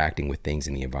always interacting with things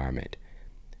in the environment.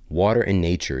 Water in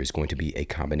nature is going to be a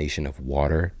combination of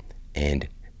water and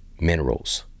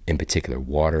minerals, in particular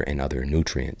water and other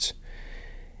nutrients.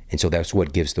 And so that's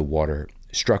what gives the water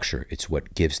structure. It's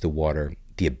what gives the water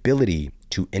the ability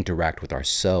to interact with our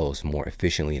cells more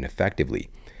efficiently and effectively.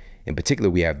 In particular,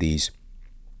 we have these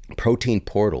protein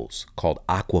portals called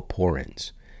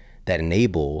aquaporins that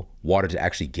enable water to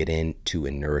actually get into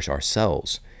and nourish our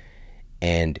cells.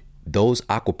 And those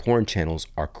aquaporin channels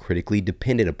are critically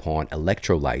dependent upon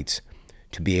electrolytes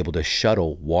to be able to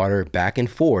shuttle water back and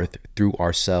forth through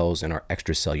our cells and our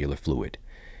extracellular fluid.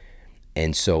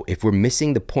 And so if we're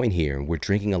missing the point here and we're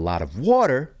drinking a lot of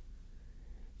water,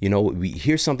 we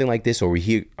hear something like this, or we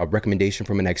hear a recommendation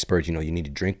from an expert, you need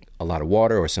to drink a lot of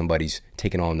water, or somebody's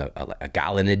taking on a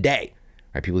gallon a day,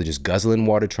 right? People are just guzzling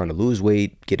water, trying to lose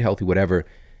weight, get healthy, whatever.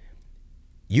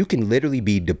 You can literally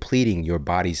be depleting your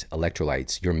body's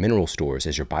electrolytes, your mineral stores,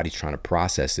 as your body's trying to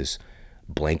process this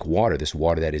blank water, this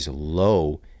water that is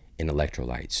low in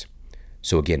electrolytes.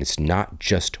 So again, it's not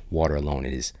just water alone.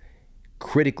 It is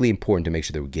critically important to make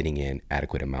sure that we're getting in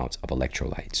adequate amounts of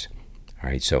electrolytes. All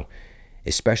right. So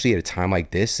especially at a time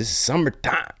like this is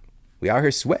summertime. We out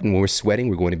here sweating. When we're sweating,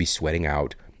 we're going to be sweating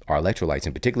out our electrolytes.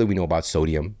 In particular, we know about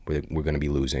sodium, we're going to be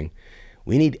losing.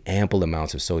 We need ample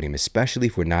amounts of sodium, especially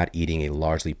if we're not eating a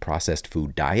largely processed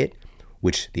food diet,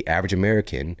 which the average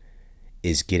American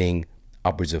is getting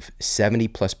upwards of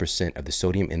 70+% of the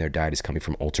sodium in their diet is coming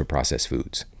from ultra processed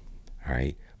foods. All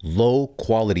right. Low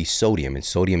quality sodium, and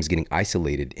sodium is getting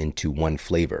isolated into one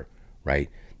flavor, right?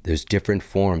 There's different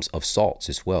forms of salts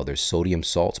as well. There's sodium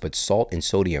salts, but salt and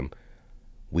sodium,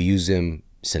 we use them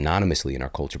synonymously in our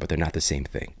culture, but they're not the same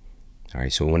thing. All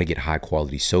right. So we want to get high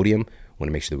quality sodium. We want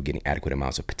to make sure that we're getting adequate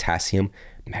amounts of potassium,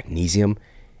 magnesium,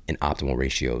 and optimal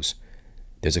ratios.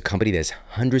 There's a company that has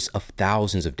hundreds of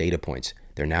thousands of data points.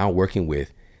 They're now working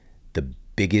with the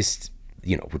biggest,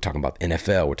 we're talking about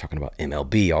NFL, we're talking about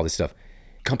MLB, all this stuff.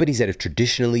 Companies that have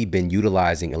traditionally been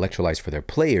utilizing electrolytes for their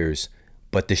players,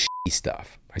 but the shitty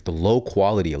stuff, right? The low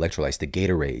quality electrolytes, the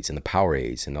Gatorades and the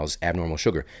Powerades and all this abnormal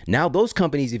sugar. Now those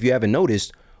companies, if you haven't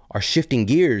noticed, are shifting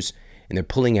gears and they're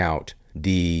pulling out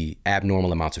the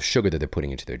abnormal amounts of sugar that they're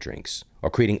putting into their drinks, or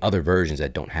creating other versions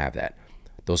that don't have that.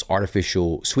 Those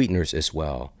artificial sweeteners as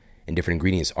well, and different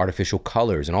ingredients, artificial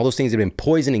colors, and all those things that have been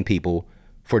poisoning people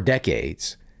for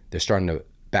decades. They're starting to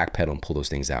backpedal and pull those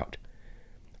things out.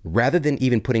 rather than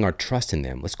even putting our trust in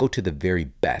them, let's go to the very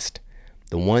best,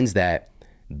 the ones that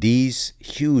these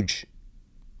huge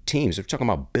teams, we're talking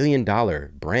about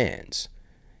billion-dollar brands,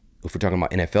 if we're talking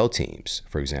about NFL teams,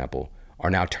 for example, are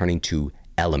now turning to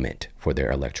Element for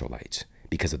their electrolytes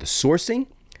because of the sourcing,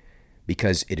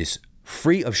 because it is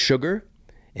free of sugar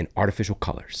and artificial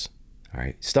colors. All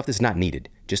right, stuff that's not needed,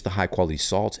 just the high quality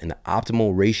salts and the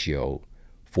optimal ratio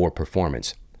for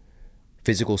performance,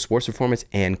 physical sports performance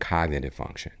and cognitive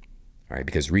function. All right,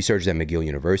 because researchers at McGill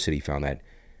University found that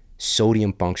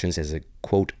sodium functions as a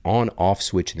quote on-off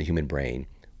switch in the human brain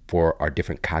for our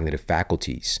different cognitive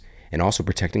faculties and also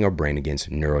protecting our brain against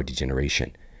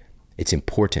neurodegeneration. It's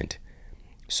important.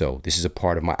 So this is a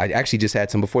part of I actually just had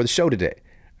some before the show today.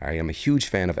 All right, I'm a huge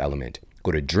fan of Element.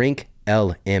 Go to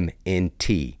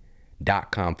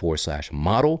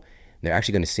drinklmnt.com/model. They're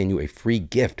actually going to send you a free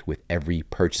gift with every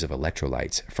purchase of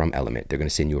electrolytes from Element. They're going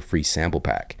to send you a free sample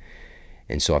pack.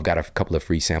 And so I've got a couple of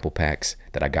free sample packs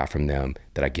that I got from them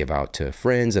that I give out to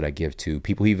friends, that I give to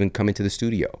people who even come into the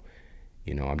studio.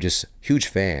 You know, I'm just a huge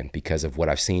fan because of what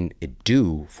I've seen it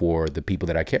do for the people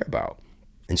that I care about.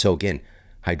 And so again,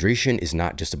 hydration is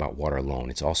not just about water alone.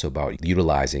 It's also about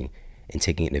utilizing and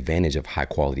taking advantage of high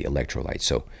quality electrolytes.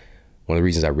 So one of the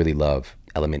reasons I really love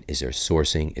Element is their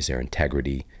sourcing, is their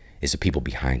integrity, is the people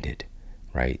behind it,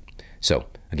 right? So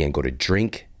again, go to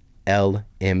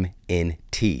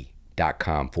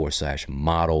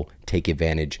drinklmnt.com/model, take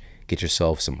advantage, get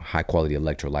yourself some high quality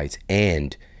electrolytes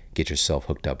and get yourself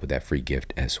hooked up with that free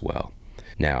gift as well.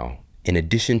 Now, in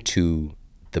addition to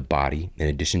the body, in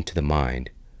addition to the mind,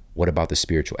 what about the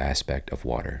spiritual aspect of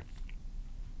water?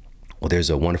 Well, there's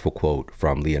a wonderful quote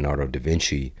from Leonardo da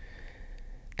Vinci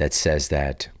that says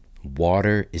that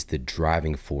water is the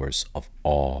driving force of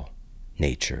all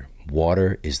nature.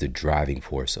 Water is the driving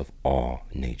force of all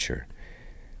nature.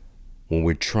 When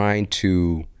we're trying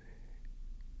to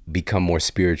become more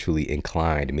spiritually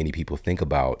inclined, many people think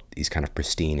about these kind of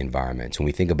pristine environments. When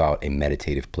we think about a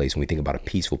meditative place, when we think about a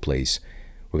peaceful place,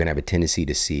 we're going to have a tendency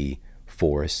to see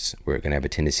forests. We're going to have a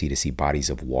tendency to see bodies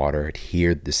of water,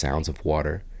 hear the sounds of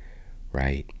water,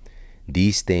 right?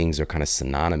 These things are kind of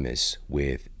synonymous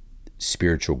with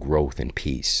spiritual growth and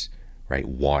peace, right?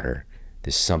 Water.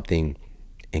 There's something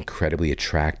incredibly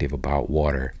attractive about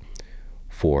water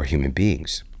for human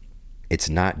beings. It's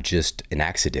not just an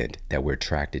accident that we're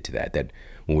attracted to that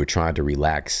when we're trying to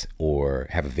relax or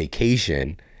have a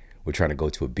vacation, we're trying to go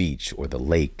to a beach or the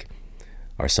lake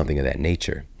or something of that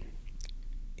nature.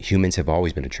 Humans have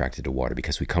always been attracted to water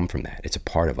because we come from that. It's a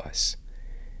part of us.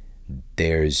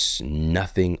 There's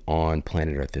nothing on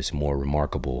planet Earth that's more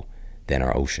remarkable than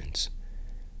our oceans.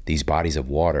 These bodies of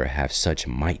water have such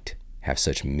might, have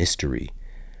such mystery,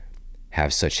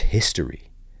 have such history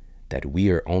that we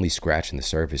are only scratching the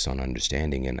surface on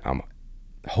understanding. And I'm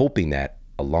hoping that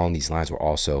along these lines, we're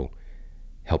also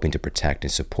helping to protect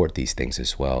and support these things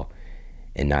as well,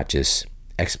 and not just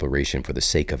exploration for the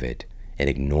sake of it and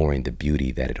ignoring the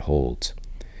beauty that it holds.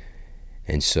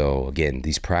 And so again,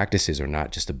 these practices are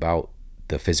not just about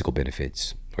the physical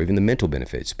benefits or even the mental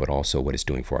benefits, but also what it's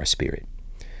doing for our spirit.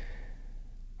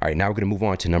 All right, now we're going to move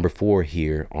on to number 4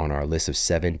 here on our list of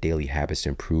 7 daily habits to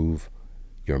improve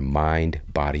your mind,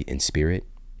 body, and spirit.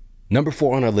 Number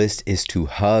 4 on our list is to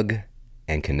hug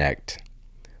and connect.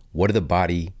 What are the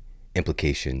body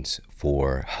implications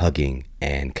for hugging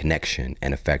and connection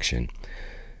and affection?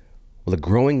 Well, a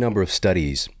growing number of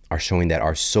studies are showing that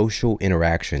our social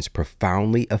interactions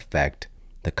profoundly affect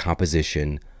the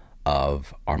composition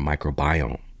of our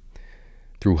microbiome.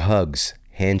 Through hugs,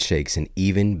 handshakes, and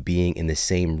even being in the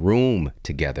same room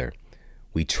together,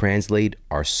 we translate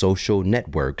our social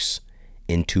networks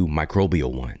into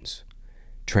microbial ones,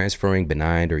 transferring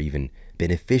benign or even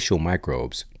beneficial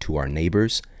microbes to our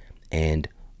neighbors and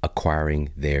acquiring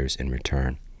theirs in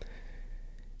return.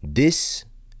 This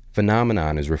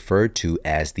phenomenon is referred to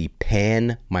as the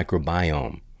pan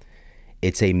microbiome.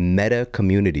 It's a meta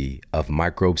community of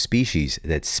microbe species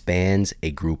that spans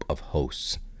a group of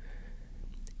hosts.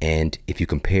 And if you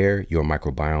compare your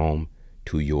microbiome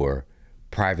to your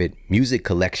private music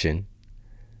collection,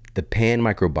 the pan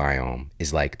microbiome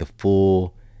is like the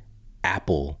full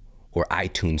Apple or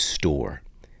iTunes store,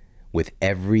 with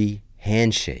every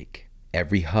handshake,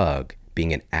 every hug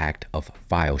being an act of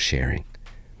file sharing.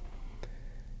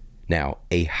 Now,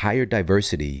 a higher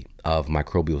diversity of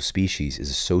microbial species is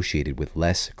associated with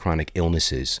less chronic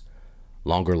illnesses,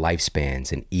 longer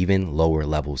lifespans, and even lower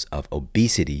levels of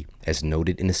obesity, as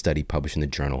noted in a study published in the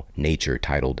journal Nature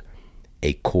titled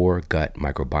 "A Core Gut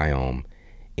Microbiome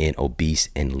in Obese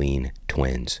and Lean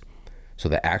Twins." So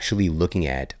they're actually looking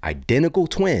at identical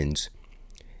twins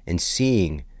and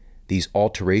seeing these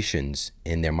alterations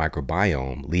in their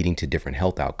microbiome leading to different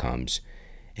health outcomes.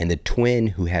 And the twin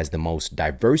who has the most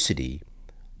diversity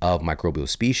of microbial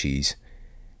species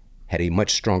had a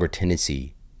much stronger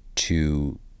tendency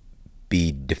to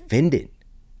be defended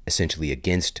essentially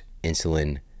against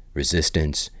insulin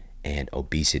resistance and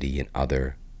obesity and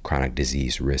other chronic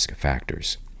disease risk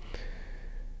factors.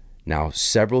 Now,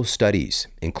 several studies,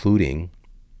 including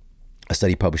a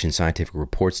study published in Scientific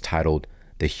Reports titled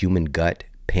 "The Human Gut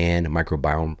Pan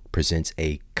Microbiome Presents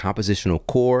a Compositional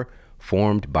Core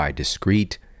Formed by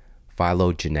Discrete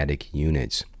Phylogenetic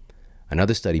Units."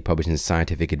 Another study published in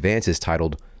Scientific Advances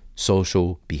titled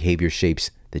 "Social Behavior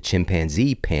Shapes the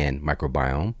Chimpanzee Pan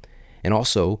Microbiome," and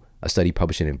also a study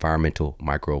published in Environmental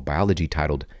Microbiology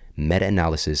titled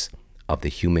 "Meta-Analysis of the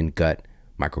Human Gut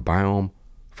Microbiome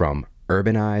from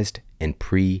Urbanized and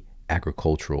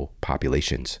Pre-Agricultural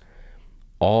Populations."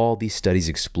 All these studies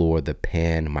explore the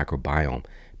pan microbiome,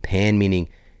 pan meaning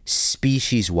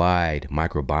species-wide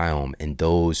microbiome, and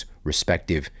those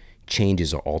respective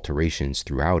changes or alterations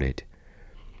throughout it.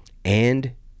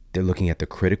 And they're looking at the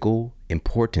critical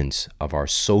importance of our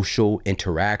social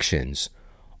interactions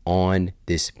on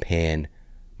this pan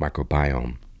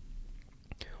microbiome.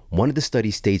 One of the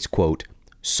studies states, quote,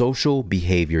 "Social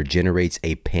behavior generates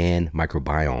a pan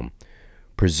microbiome,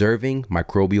 preserving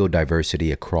microbial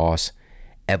diversity across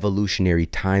evolutionary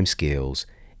timescales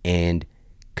and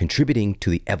contributing to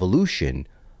the evolution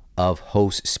of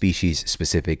host species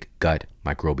specific gut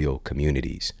microbial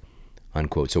communities,"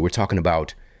 unquote. So we're talking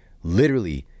about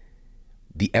literally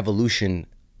the evolution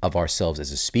of ourselves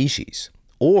as a species,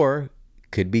 or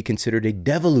could be considered a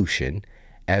devolution,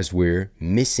 as we're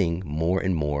missing more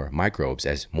and more microbes,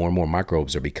 as more and more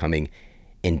microbes are becoming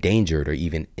endangered or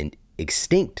even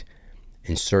extinct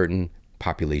in certain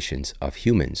populations of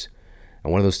humans.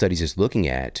 And one of those studies is looking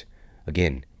at,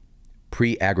 again,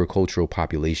 pre-agricultural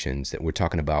populations, that we're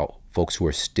talking about folks who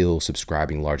are still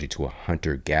subscribing largely to a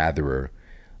hunter-gatherer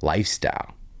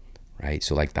lifestyle, right?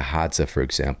 So like the Hadza, for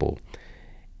example,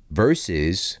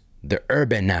 versus the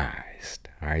urbanized,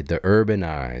 all right? The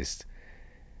urbanized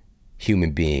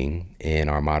human being in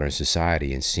our modern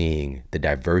society, and seeing the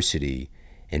diversity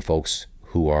in folks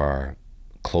who are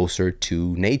closer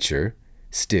to nature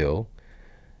still,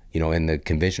 in the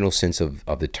conventional sense of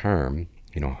the term,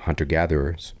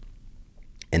 hunter-gatherers,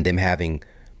 and them having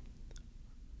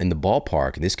in the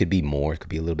ballpark, and this could be more, it could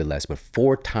be a little bit less, but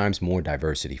 4 times more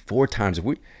diversity, 4 times.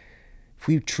 If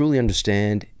we truly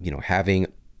understand, having,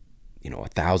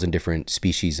 1,000 different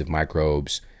species of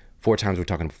microbes, 4 times we're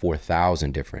talking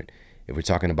 4,000 different. If we're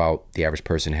talking about the average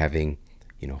person having,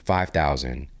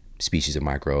 5,000 species of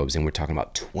microbes, and we're talking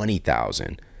about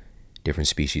 20,000 different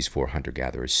species for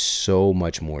hunter-gatherers, so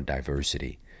much more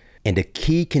diversity. And a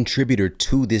key contributor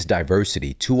to this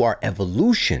diversity, to our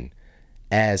evolution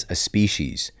as a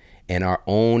species and our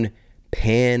own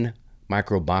pan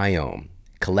microbiome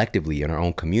collectively in our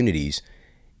own communities,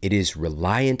 it is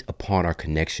reliant upon our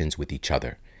connections with each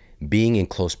other, being in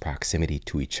close proximity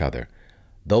to each other.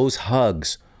 Those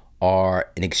hugs are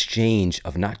an exchange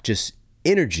of not just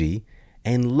energy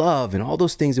and love and all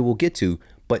those things that we'll get to,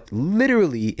 but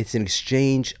literally it's an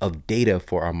exchange of data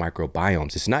for our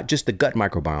microbiomes. It's not just the gut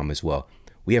microbiome as well.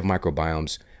 We have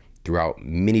microbiomes throughout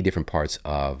many different parts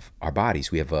of our bodies.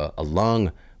 We have a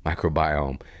lung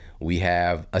microbiome. We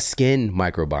have a skin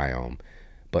microbiome.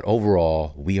 But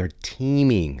overall, we are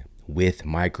teeming with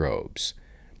microbes,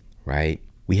 right?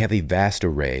 We have a vast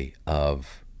array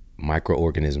of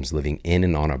microorganisms living in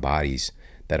and on our bodies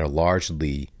that are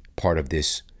largely part of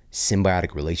this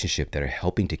symbiotic relationship, that are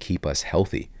helping to keep us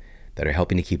healthy, that are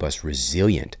helping to keep us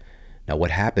resilient. Now,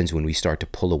 what happens when we start to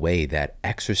pull away that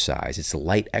exercise? It's a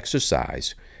light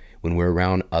exercise when we're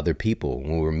around other people,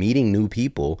 when we're meeting new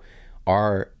people.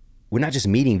 We're not just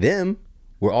meeting them,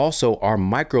 our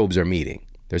microbes are meeting.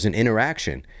 There's an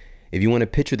interaction. If you want to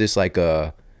picture this like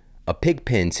a pig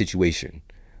pen situation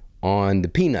on the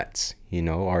Peanuts,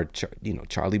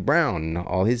 Charlie Brown and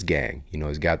all his gang,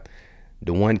 he's got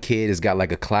the one kid has got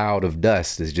like a cloud of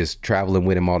dust that's just traveling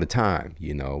with him all the time,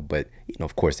 but,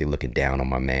 of course they're looking down on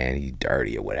my man. He's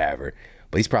dirty or whatever,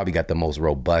 but he's probably got the most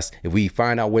robust. If we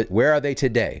find out where are they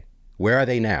today? Where are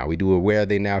they now? We do a Where Are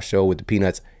They Now show with the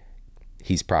Peanuts.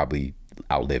 He's probably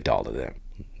outlived all of them.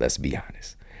 Let's be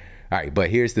honest. All right,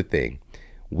 but here's the thing.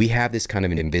 We have this kind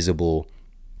of an invisible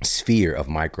sphere of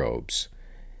microbes,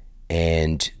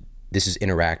 and this is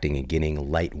interacting and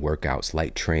getting light workouts,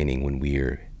 light training when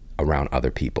we're around other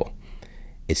people.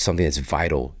 It's something that's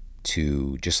vital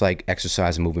to, just like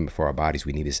exercise and movement for our bodies,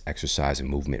 we need this exercise and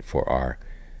movement for our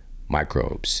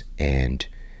microbes, and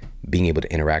being able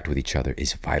to interact with each other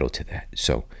is vital to that.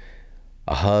 So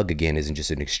A hug, again, isn't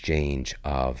just an exchange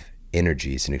of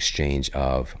energy. It's an exchange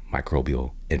of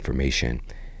microbial information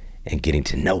and getting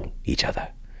to know each other.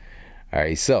 All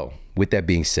right. So with that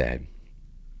being said,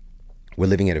 we're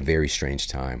living at a very strange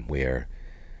time where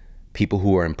people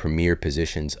who are in premier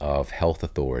positions of health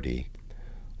authority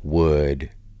would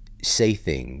say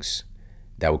things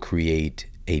that would create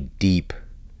a deep,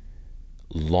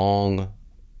 long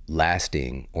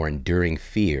lasting or enduring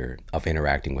fear of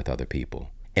interacting with other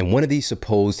people. And one of these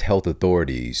supposed health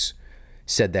authorities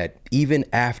said that even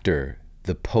after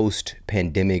the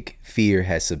post-pandemic fear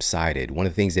has subsided, one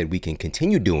of the things that we can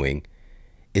continue doing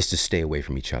is to stay away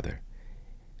from each other.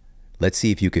 Let's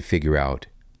see if you could figure out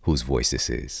whose voice this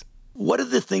is. What are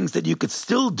the things that you could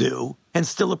still do and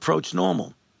still approach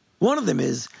normal? One of them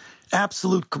is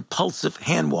absolute compulsive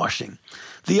hand washing.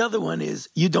 The other one is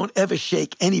you don't ever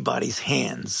shake anybody's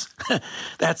hands.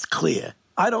 That's clear.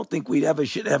 I don't think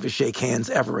should ever shake hands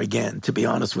ever again, to be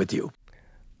honest with you.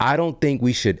 I don't think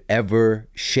we should ever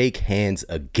shake hands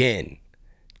again.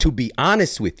 To be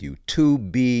honest with you,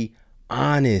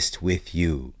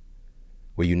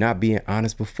 Were you not being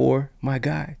honest before, my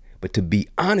guy? But to be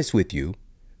honest with you,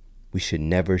 we should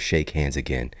never shake hands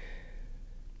again.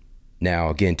 Now,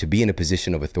 again, to be in a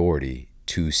position of authority,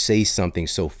 to say something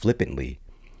so flippantly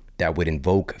that would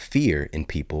invoke fear in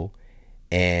people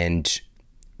and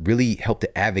really help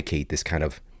to advocate this kind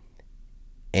of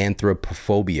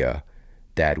anthropophobia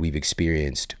that we've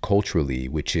experienced culturally,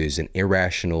 which is an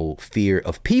irrational fear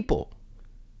of people,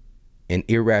 an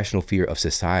irrational fear of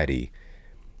society.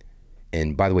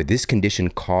 And by the way, this condition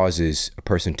causes a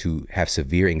person to have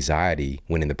severe anxiety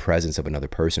when in the presence of another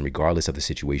person, regardless of the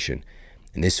situation.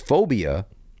 And this phobia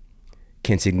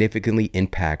can significantly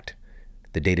impact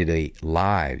the day-to-day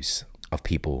lives of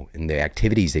people and the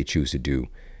activities they choose to do,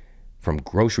 from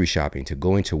grocery shopping to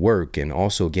going to work, and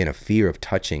also, again, a fear of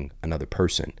touching another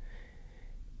person.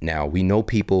 Now, we know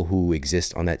people who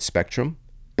exist on that spectrum,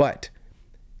 but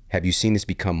have you seen this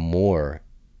become more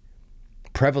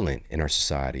prevalent in our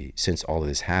society since all of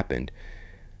this happened?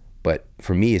 But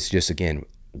for me, it's just, again,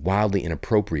 wildly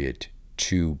inappropriate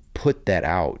to put that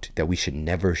out, that we should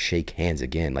never shake hands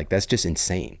again. Like, that's just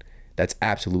insane. That's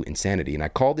absolute insanity. And I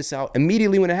called this out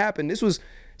immediately when it happened. This was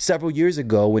several years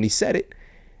ago when he said it.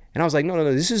 And I was like, no,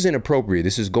 this is inappropriate.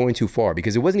 This is going too far,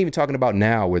 because it wasn't even talking about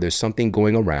now where there's something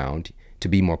going around to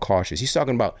be more cautious. He's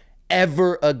talking about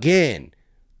ever again.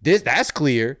 That's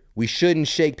clear. We shouldn't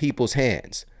shake people's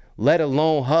hands, let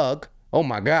alone hug. Oh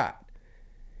my God.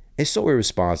 It's so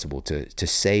irresponsible to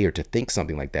say or to think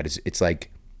something like that. It's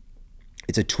like,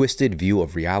 it's a twisted view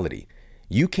of reality.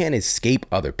 You can't escape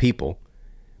other people.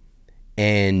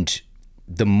 And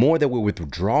the more that we're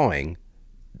withdrawing,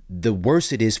 the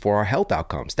worse it is for our health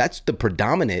outcomes. That's the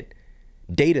predominant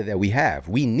data that we have.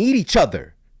 We need each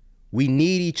other. We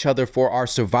need each other for our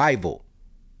survival.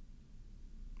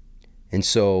 And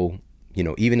so,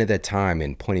 even at that time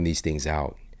and pointing these things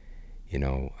out,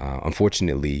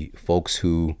 unfortunately, folks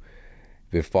who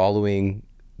have been following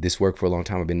this work for a long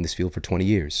time, have been in this field for 20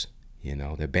 years.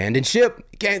 They're abandoned ship.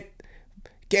 You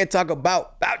can't talk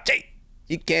about Fauci.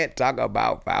 You can't talk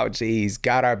about Fauci. He's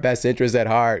got our best interests at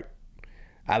heart.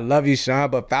 I love you, Sean,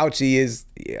 but Fauci is,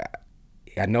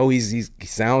 I know he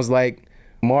sounds like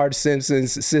Marge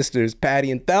Simpson's sisters,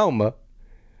 Patty and Thelma,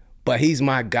 but he's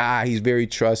my guy. He's very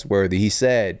trustworthy. He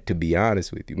said, to be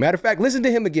honest with you. Matter of fact, listen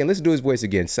to him again. Listen to his voice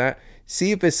again.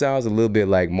 See if it sounds a little bit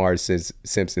like Marge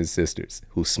Simpson's sisters,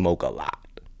 who smoke a lot.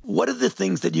 What are the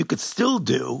things that you could still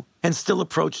do and still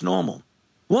approach normal?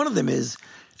 One of them is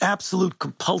absolute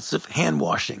compulsive hand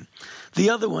washing. The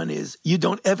other one is you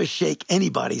don't ever shake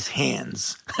anybody's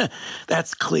hands.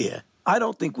 That's clear. I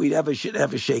don't think should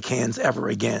ever shake hands ever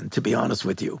again, to be honest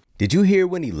with you. Did you hear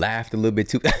when he laughed a little bit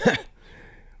too?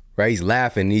 Right? He's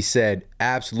laughing. He said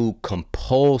absolute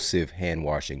compulsive hand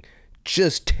washing.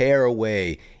 Just tear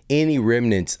away any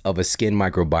remnants of a skin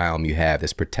microbiome you have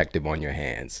that's protective on your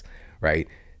hands, right?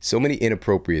 So many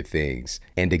inappropriate things.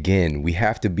 And again, we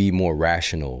have to be more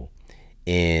rational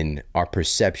in our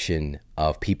perception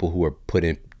of people who are put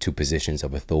into positions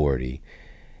of authority,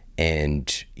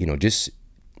 and just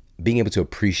being able to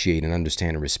appreciate and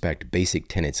understand and respect basic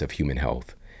tenets of human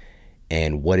health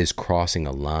and what is crossing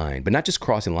a line, but not just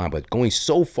crossing a line, but going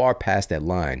so far past that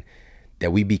line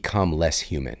that we become less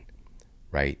human,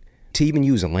 right? To even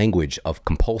use a language of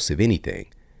compulsive anything,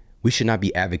 we should not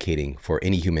be advocating for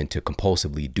any human to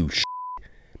compulsively do shit,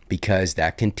 because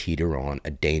that can teeter on a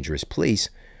dangerous place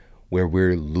where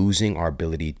we're losing our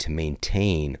ability to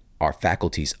maintain our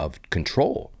faculties of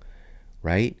control,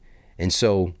 right? And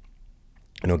so,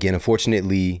 again,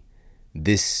 unfortunately,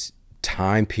 this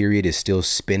time period is still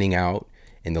spinning out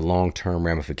and the long-term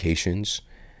ramifications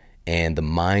and the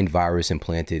mind virus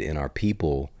implanted in our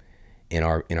people, in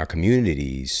our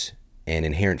communities, and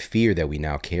inherent fear that we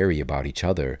now carry about each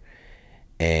other.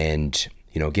 And,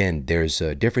 again, there's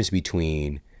a difference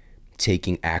between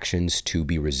taking actions to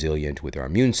be resilient with our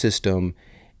immune system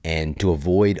and to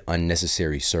avoid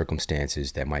unnecessary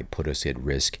circumstances that might put us at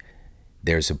risk.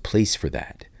 There's a place for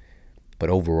that. But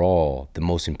overall, the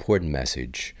most important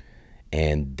message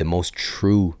and the most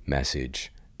true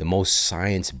message, the most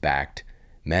science-backed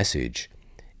message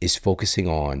is focusing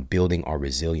on building our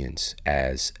resilience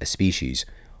as a species,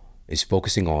 is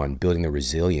focusing on building the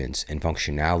resilience and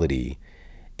functionality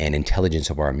and intelligence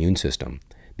of our immune system,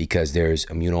 because there's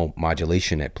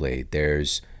immunomodulation at play,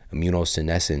 there's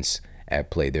immunosenescence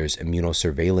at play, there's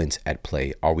immunosurveillance at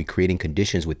play. Are we creating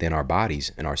conditions within our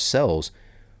bodies and our cells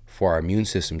for our immune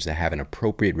systems to have an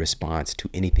appropriate response to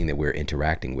anything that we're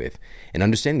interacting with? And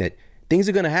understanding that things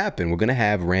are going to happen. We're going to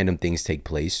have random things take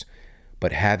place,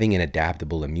 but having an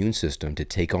adaptable immune system to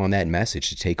take on that message,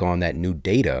 to take on that new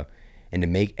data, and to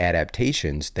make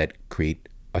adaptations that create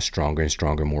a stronger and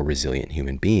stronger, more resilient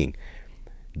human being.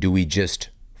 Do we just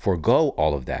forego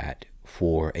all of that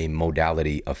for a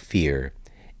modality of fear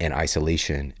and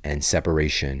isolation and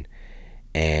separation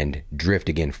and drift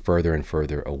again further and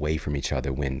further away from each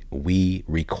other when we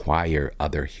require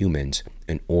other humans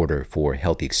in order for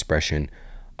healthy expression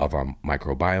of our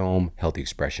microbiome, healthy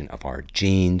expression of our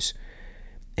genes?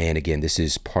 And again, this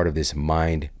is part of this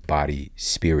mind, body,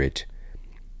 spirit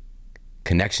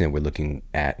connection that we're looking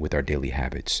at with our daily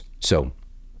habits. So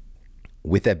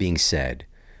with that being said,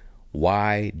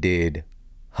 why did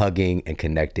hugging and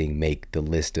connecting make the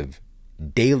list of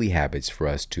daily habits for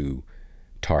us to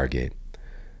target?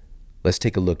 Let's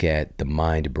take a look at the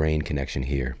mind-brain connection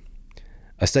here.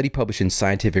 A study published in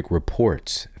Scientific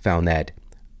Reports found that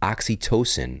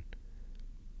oxytocin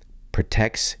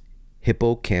protects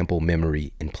hippocampal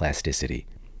memory and plasticity.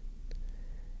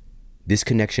 This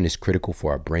connection is critical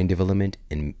for our brain development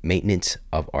and maintenance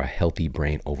of our healthy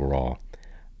brain overall.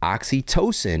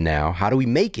 Oxytocin, now, how do we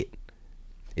make it?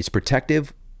 It's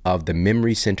protective of the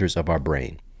memory centers of our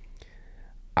brain.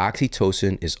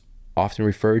 Oxytocin is often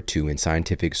referred to in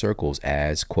scientific circles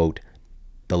as, quote,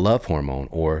 the love hormone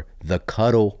or the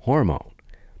cuddle hormone.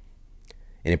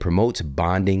 And it promotes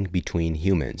bonding between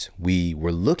humans. We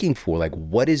were looking for, like,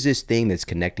 what is this thing that's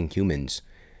connecting humans,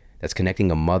 that's connecting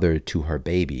a mother to her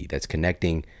baby, that's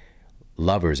connecting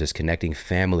lovers, that's connecting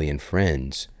family and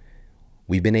friends?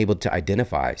 We've been able to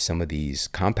identify some of these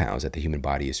compounds that the human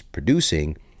body is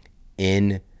producing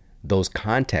in those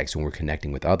contexts when we're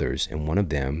connecting with others. And one of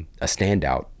them, a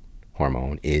standout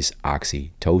hormone, is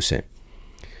oxytocin.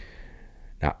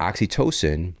 Now,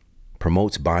 oxytocin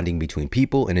promotes bonding between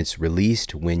people, and it's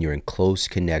released when you're in close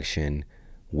connection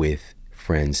with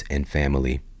friends and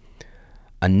family.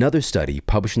 Another study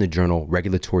published in the journal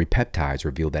Regulatory Peptides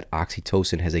revealed that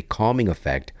oxytocin has a calming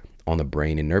effect on the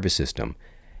brain and nervous system,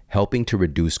 helping to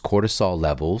reduce cortisol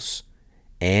levels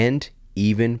and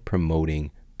even promoting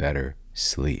better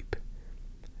sleep.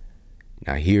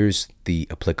 Now, here's the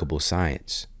applicable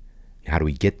science. How do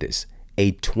we get this?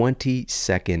 A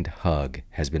 20-second hug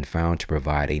has been found to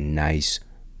provide a nice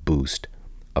boost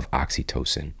of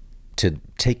oxytocin. To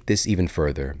take this even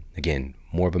further, again,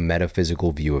 more of a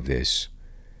metaphysical view of this,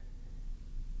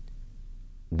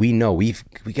 we know we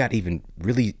got even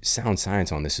really sound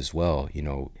science on this as well.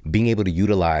 Being able to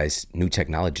utilize new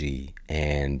technology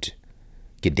and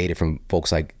get data from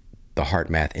folks like the Heart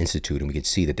Math Institute, and we can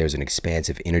see that there's an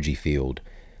expansive energy field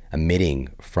emitting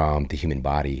from the human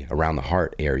body around the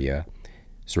heart area.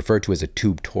 It's referred to as a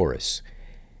tube torus,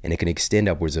 and it can extend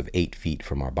upwards of 8 feet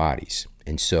from our bodies.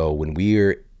 And so when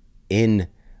we're in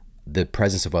the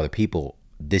presence of other people,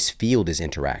 this field is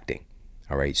interacting.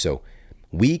 All right. So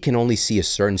we can only see a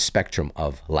certain spectrum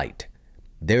of light.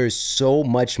 There's so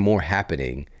much more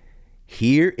happening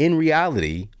here in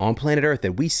reality on planet Earth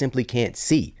that we simply can't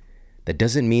see. That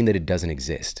doesn't mean that it doesn't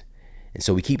exist. And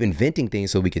so we keep inventing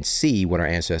things so we can see what our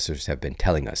ancestors have been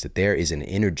telling us, that there is an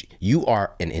energy. You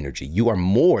are an energy. You are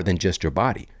more than just your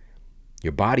body.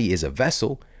 Your body is a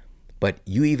vessel, but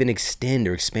you even extend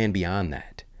or expand beyond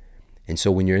that. And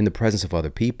so when you're in the presence of other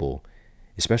people,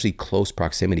 especially close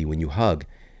proximity, when you hug,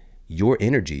 your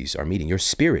energies are meeting. Your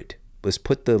spirit, let's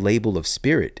put the label of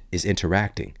spirit, is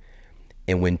interacting.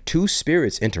 And when two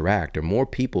spirits interact, or more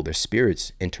people, their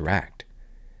spirits interact,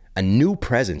 a new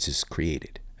presence is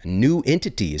created. A new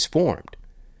entity is formed.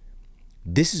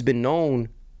 This has been known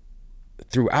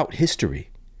throughout history.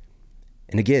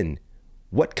 And again,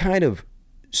 what kind of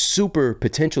super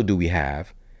potential do we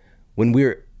have when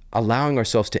we're allowing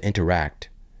ourselves to interact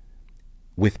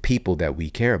with people that we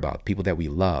care about, people that we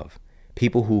love,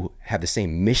 people who have the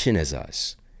same mission as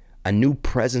us, a new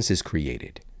presence is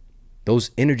created.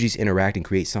 Those energies interact and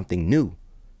create something new,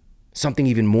 something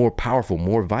even more powerful,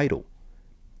 more vital.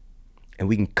 And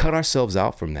we can cut ourselves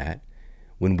out from that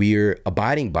when we're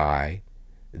abiding by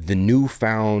the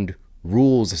newfound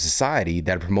rules of society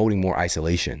that are promoting more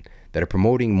isolation, that are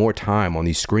promoting more time on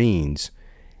these screens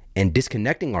and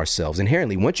disconnecting ourselves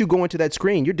inherently. Once you go into that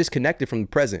screen, you're disconnected from the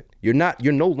present. You're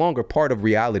no longer part of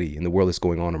reality in the world that's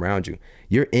going on around you.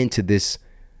 You're into this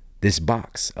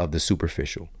box of the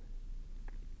superficial.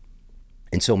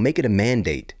 And so make it a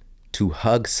mandate to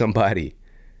hug somebody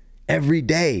every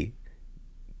day.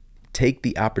 Take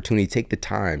the opportunity, take the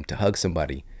time to hug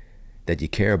somebody that you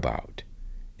care about.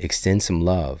 Extend some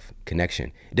love,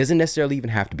 connection. It doesn't necessarily even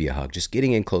have to be a hug, just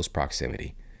getting in close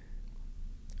proximity.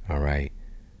 All right.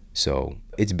 So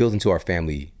it's built into our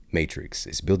family matrix.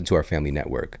 It's built into our family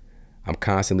network. I'm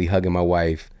constantly hugging my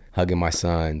wife, hugging my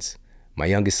sons. My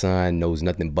youngest son knows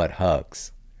nothing but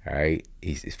hugs. All right.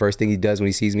 His first thing he does when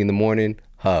he sees me in the morning,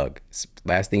 hug.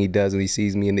 Last thing he does when he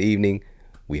sees me in the evening,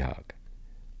 we hug.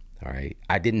 All right.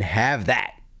 I didn't have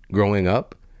that growing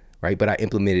up, right? But I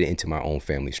implemented it into my own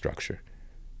family structure.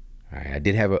 All right. I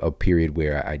did have a period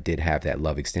where I did have that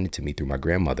love extended to me through my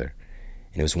grandmother.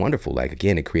 And it was wonderful. Like,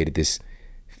 again, it created this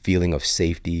feeling of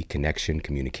safety, connection,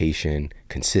 communication,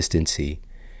 consistency,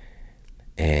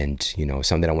 and,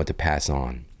 something that I want to pass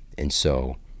on. And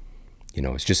so,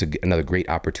 it's just another great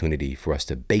opportunity for us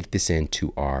to bake this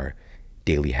into our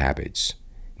daily habits,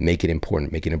 make it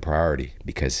important, make it a priority,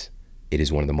 because it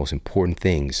is one of the most important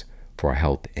things for our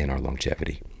health and our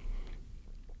longevity.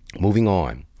 Moving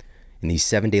on, in these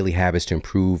 7 daily habits to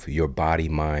improve your body,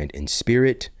 mind, and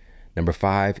spirit, number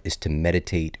 5 is to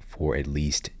meditate for at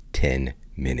least 10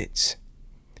 minutes.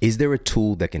 Is there a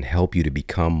tool that can help you to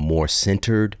become more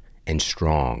centered and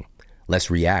strong,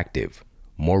 less reactive,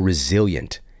 more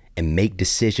resilient, and make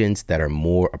decisions that are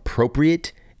more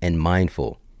appropriate and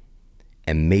mindful?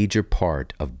 A major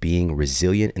part of being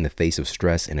resilient in the face of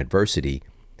stress and adversity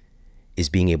is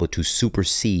being able to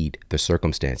supersede the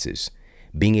circumstances,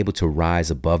 being able to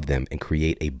rise above them and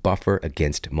create a buffer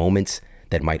against moments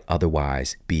that might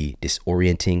otherwise be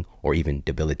disorienting or even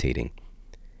debilitating.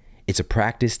 It's a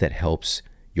practice that helps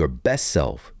your best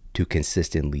self to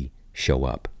consistently show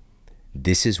up.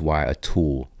 This is why a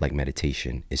tool like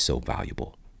meditation is so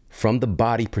valuable. From the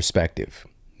body perspective,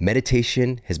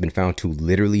 meditation has been found to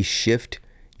literally shift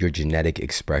your genetic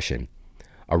expression.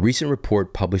 A recent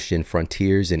report published in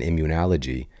Frontiers in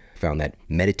Immunology found that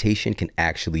meditation can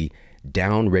actually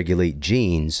downregulate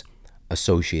genes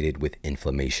associated with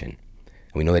inflammation.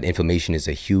 And we know that inflammation is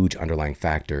a huge underlying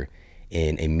factor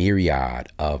in a myriad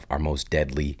of our most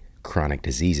deadly chronic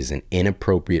diseases, an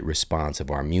inappropriate response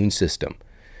of our immune system.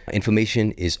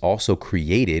 Inflammation is also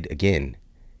created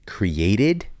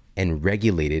and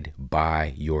regulated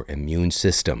by your immune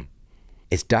system.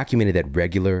 It's documented that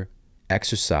regular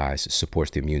exercise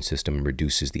supports the immune system and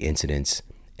reduces the incidence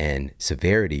and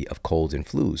severity of colds and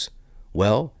flus.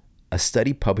 Well, a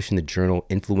study published in the journal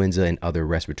Influenza and Other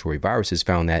Respiratory Viruses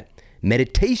found that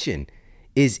meditation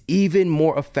is even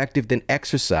more effective than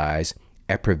exercise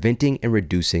at preventing and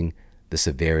reducing the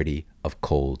severity of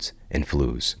colds and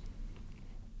flus.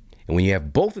 And when you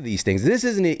have both of these things, this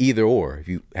isn't an either or. If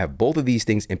you have both of these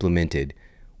things implemented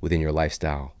within your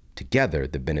lifestyle together,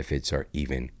 the benefits are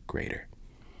even greater.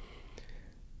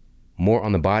 More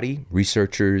on the body,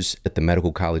 researchers at the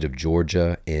Medical College of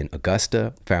Georgia in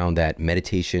Augusta found that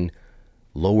meditation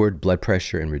lowered blood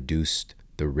pressure and reduced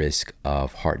the risk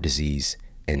of heart disease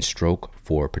and stroke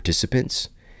for participants.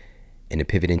 And to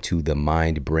pivot into the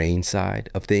mind-brain side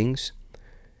of things,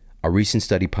 a recent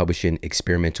study published in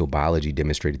Experimental Biology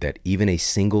demonstrated that even a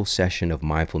single session of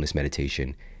mindfulness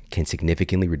meditation can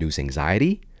significantly reduce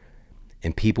anxiety,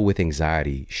 and people with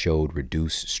anxiety showed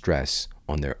reduced stress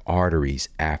on their arteries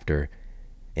after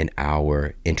an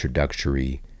hour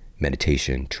introductory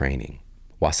meditation training.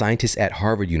 While scientists at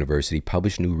Harvard University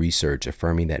published new research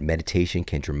affirming that meditation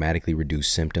can dramatically reduce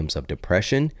symptoms of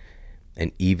depression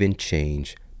and even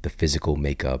change the physical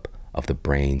makeup of the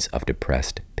brains of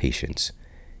depressed patients.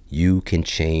 You can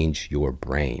change your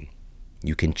brain.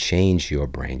 You can change your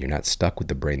brain. You're not stuck with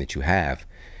the brain that you have.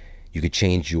 You could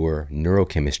change your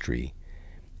neurochemistry.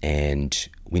 And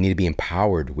we need to be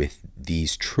empowered with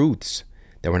these truths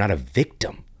that we're not a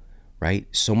victim, right?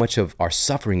 So much of our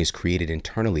suffering is created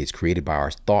internally. It's created by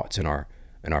our thoughts and our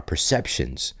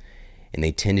perceptions, and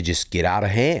they tend to just get out of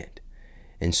hand.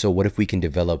 And so what if we can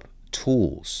develop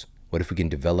tools? What if we can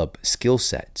develop skill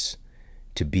sets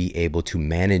to be able to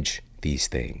manage these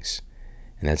things?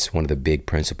 And that's one of the big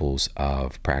principles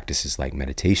of practices like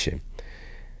meditation.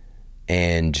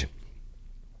 And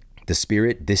the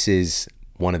spirit, this is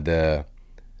one of the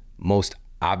most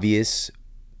obvious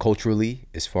culturally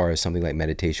as far as something like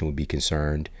meditation would be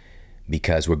concerned,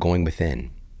 because we're going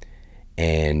within.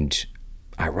 And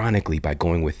ironically, by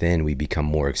going within, we become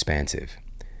more expansive.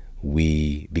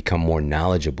 We become more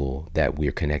knowledgeable that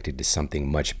we're connected to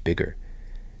something much bigger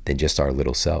than just our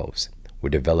little selves. We're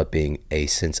developing a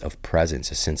sense of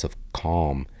presence, a sense of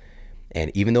calm.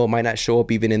 And even though it might not show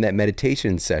up even in that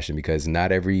meditation session, because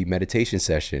not every meditation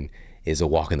session is a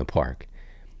walk in the park,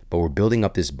 but we're building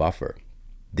up this buffer,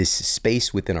 this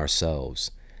space within ourselves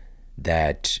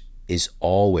that is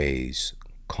always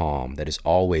calm, that is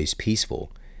always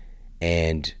peaceful.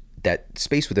 And that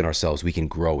space within ourselves, we can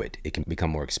grow it. It can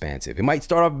become more expansive. It might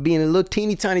start off being a little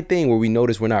teeny tiny thing where we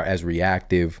notice we're not as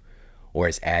reactive or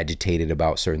as agitated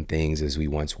about certain things as we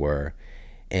once were.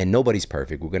 And nobody's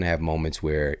perfect. We're going to have moments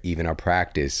where even our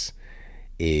practice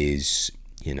is,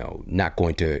 not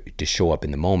going to show up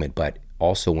in the moment. But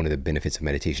also one of the benefits of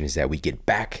meditation is that we get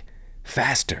back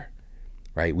faster,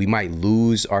 right? We might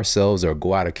lose ourselves or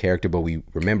go out of character, but we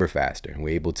remember faster. And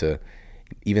we're able to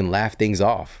even laugh things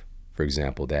off, for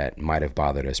example, that might have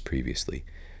bothered us previously.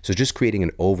 So just creating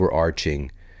an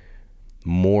overarching,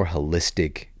 more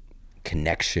holistic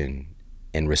connection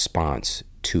and response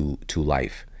to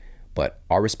life. But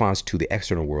our response to the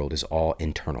external world is all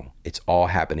internal. It's all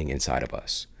happening inside of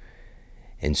us.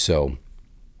 And so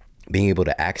being able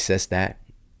to access that,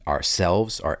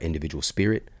 ourselves, our individual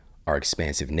spirit, our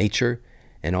expansive nature,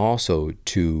 and also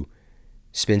to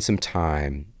spend some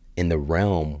time in the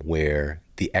realm where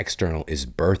the external is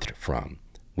birthed from,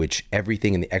 which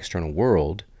everything in the external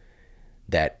world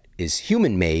that is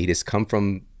human made has come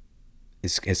from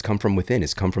within.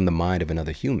 It's come from the mind of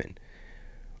another human,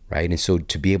 right? And so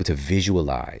to be able to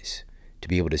visualize, to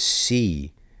be able to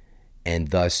see, and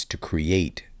thus to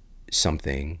create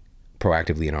something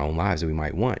proactively in our own lives that we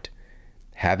might want,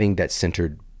 having that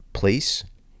centered place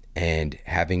and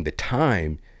having the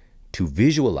time to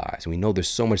visualize. We know there's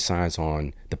so much science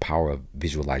on the power of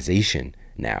visualization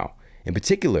now. In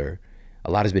particular,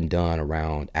 a lot has been done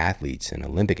around athletes and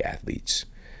Olympic athletes.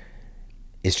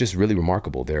 It's just really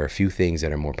remarkable. There are a few things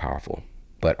that are more powerful,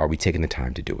 but are we taking the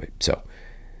time to do it? So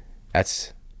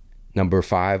that's number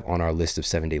 5 on our list of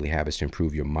 7 daily habits to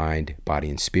improve your mind, body,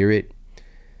 and spirit.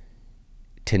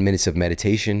 10 minutes of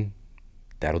meditation,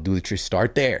 that'll do the trick.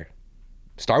 Start there.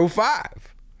 Start with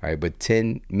 5. All right, but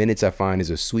 10 minutes I find is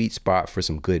a sweet spot for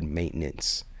some good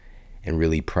maintenance and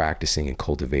really practicing and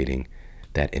cultivating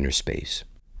that inner space.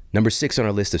 Number 6 on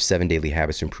our list of 7 daily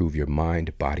habits to improve your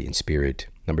mind, body, and spirit.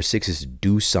 Number 6 is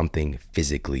do something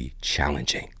physically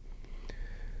challenging.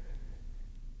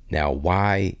 Now,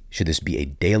 why should this be a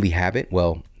daily habit?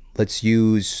 Well, let's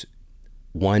use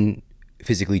one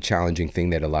physically challenging thing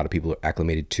that a lot of people are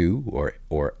acclimated to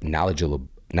or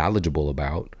knowledgeable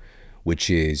about, which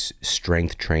is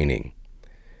strength training.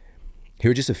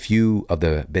 Here are just a few of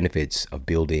the benefits of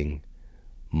building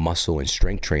muscle and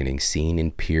strength training seen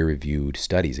in peer-reviewed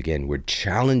studies. Again, we're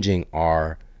challenging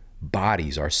our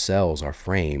bodies, our cells, our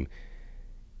frame.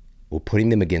 We're putting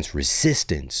them against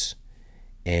resistance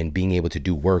and being able to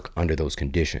do work under those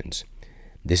conditions.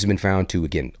 This has been found to,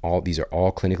 again, these are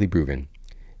all clinically proven,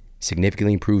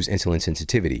 significantly improves insulin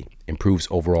sensitivity, improves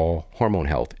overall hormone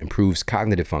health, improves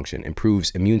cognitive function,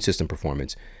 improves immune system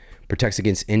performance, protects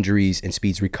against injuries and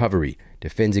speeds recovery,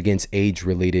 defends against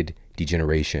age-related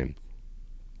degeneration.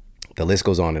 The list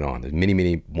goes on and on. There's many,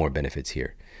 many more benefits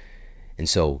here. And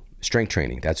so strength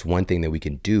training, that's one thing that we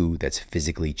can do that's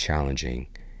physically challenging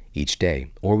each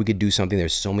day. Or we could do something,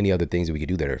 there's so many other things that we could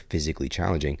do that are physically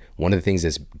challenging. One of the things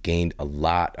that's gained a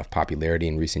lot of popularity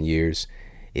in recent years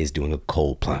is doing a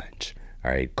cold plunge,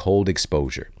 all right, cold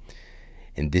exposure.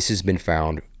 And this has been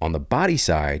found on the body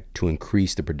side to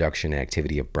increase the production and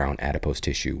activity of brown adipose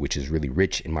tissue, which is really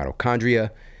rich in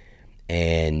mitochondria.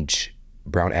 And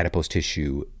brown adipose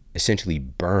tissue essentially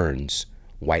burns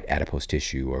white adipose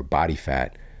tissue or body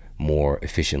fat more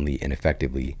efficiently and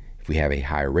effectively if we have a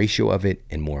higher ratio of it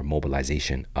and more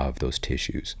mobilization of those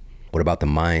tissues. What about the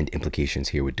mind implications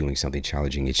here with doing something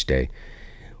challenging each day?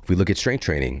 If we look at strength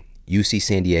training, UC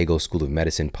San Diego School of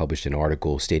Medicine published an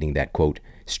article stating that, quote,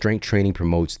 strength training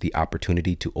promotes the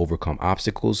opportunity to overcome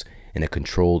obstacles in a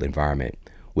controlled environment,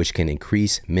 which can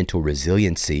increase mental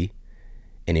resiliency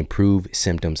and improve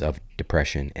symptoms of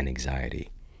depression and anxiety.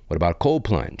 What about cold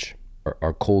plunge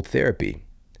or cold therapy?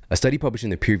 A study published in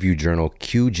the peer-reviewed journal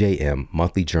QJM,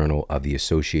 Monthly Journal of the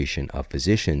Association of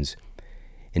Physicians,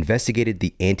 investigated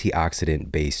the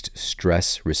antioxidant-based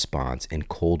stress response in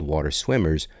cold water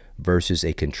swimmers versus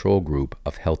a control group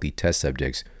of healthy test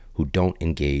subjects who don't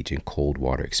engage in cold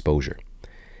water exposure.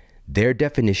 Their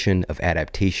definition of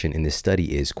adaptation in this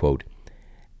study is, quote,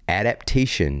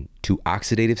 adaptation to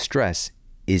oxidative stress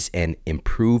is an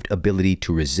improved ability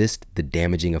to resist the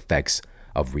damaging effects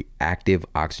of reactive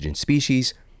oxygen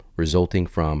species resulting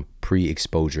from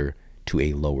pre-exposure to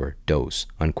a lower dose,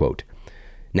 unquote.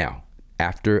 Now,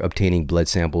 after obtaining blood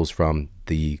samples from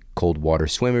the cold water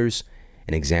swimmers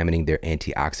and examining their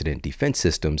antioxidant defense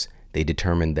systems, they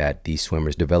determined that these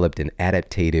swimmers developed an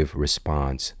adaptive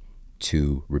response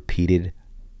to repeated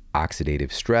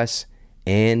oxidative stress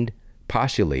and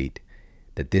postulate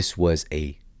that this was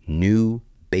a new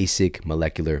basic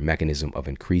molecular mechanism of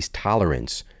increased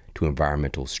tolerance to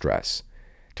environmental stress.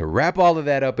 To wrap all of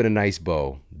that up in a nice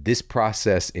bow, this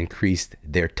process increased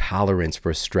their tolerance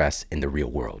for stress in the real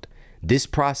world. This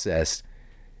process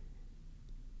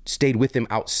stayed with them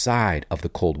outside of the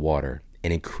cold water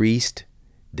and increased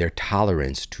their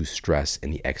tolerance to stress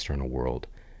in the external world.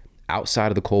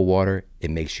 Outside of the cold water, it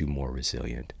makes you more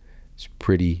resilient. It's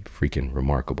pretty freaking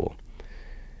remarkable.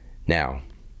 Now,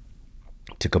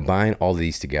 to combine all of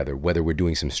these together, whether we're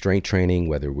doing some strength training,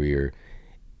 whether we're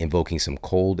invoking some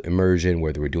cold immersion,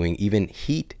 whether we're doing even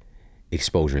heat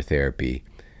exposure therapy,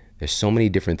 there's so many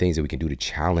different things that we can do to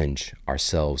challenge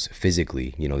ourselves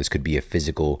physically. You know, this could be a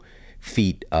physical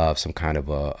feat of some kind of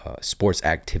a sports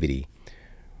activity,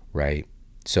 right?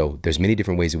 So there's many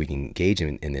different ways that we can engage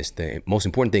in this. The most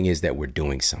important thing is that we're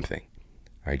doing something.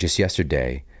 All right, just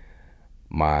yesterday,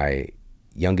 my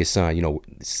youngest son, you know,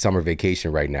 summer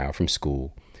vacation right now from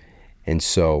school. And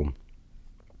so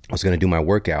I was going to do my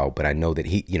workout, but I know that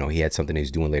he had something he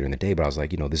was doing later in the day, but I was like,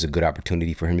 this is a good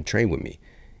opportunity for him to train with me,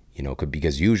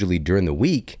 because usually during the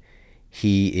week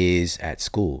he is at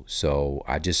school. So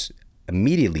I just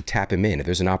immediately tap him in. If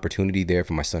there's an opportunity there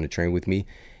for my son to train with me,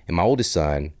 and my oldest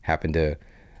son happened to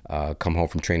come home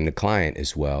from training a client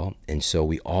as well. And so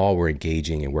we all were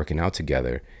engaging and working out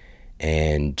together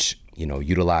and,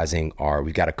 utilizing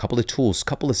we've got a couple of tools,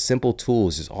 couple of simple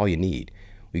tools is all you need.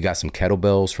 We got some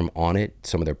kettlebells from Onnit,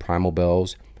 some of their primal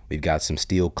bells. We've got some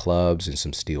steel clubs and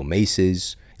some steel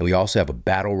maces. And we also have a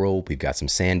battle rope. We've got some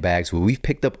sandbags where we've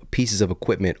picked up pieces of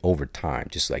equipment over time,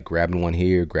 just like grabbing one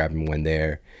here, grabbing one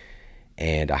there.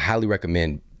 And I highly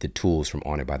recommend the tools from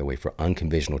Onnit, by the way, for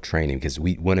unconventional training, because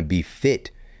we want to be fit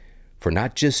for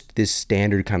not just this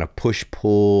standard kind of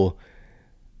push-pull,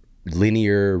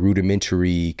 linear,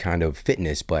 rudimentary kind of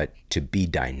fitness, but to be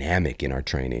dynamic in our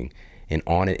training. And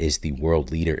Onnit is the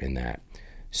world leader in that.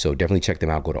 So definitely check them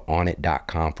out. Go to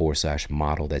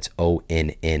onnit.com/model. That's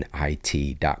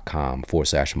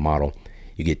ONNIT.com/model.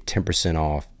 You get 10%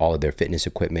 off all of their fitness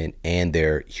equipment and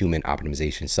their human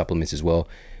optimization supplements as well.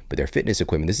 But their fitness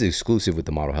equipment, this is exclusive with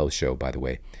the Model Health Show, by the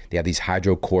way. They have these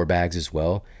hydro core bags as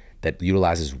well that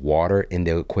utilizes water in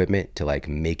their equipment to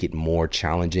make it more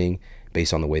challenging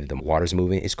based on the way that the water's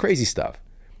moving. It's crazy stuff.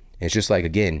 And it's just like,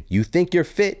 again, you think you're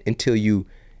fit until you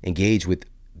engage with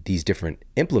these different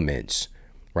implements,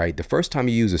 right? The first time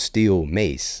you use a steel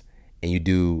mace and you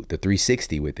do the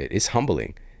 360 with it, it's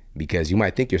humbling because you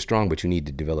might think you're strong, but you need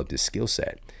to develop this skill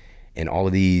set. And all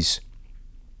of these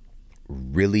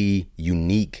really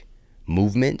unique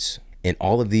movements and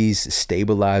all of these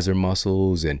stabilizer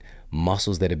muscles and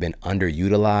muscles that have been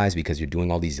underutilized because you're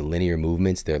doing all these linear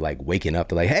movements, they're like waking up.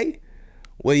 They're like, hey,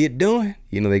 what are you doing?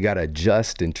 They got to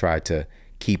adjust and try to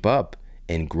keep up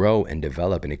and grow and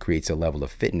develop, and it creates a level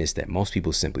of fitness that most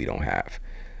people simply don't have.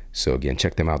 So again,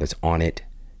 check them out. That's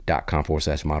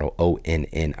onnit.com/model,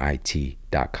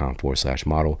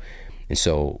 ONNIT.com/model. And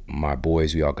so my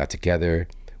boys, we all got together,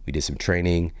 we did some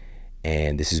training,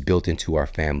 and this is built into our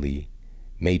family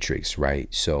matrix, right?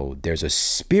 So there's a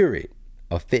spirit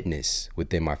of fitness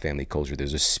within my family culture.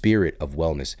 There's a spirit of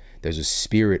wellness. There's a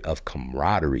spirit of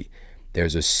camaraderie.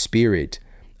 There's a spirit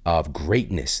of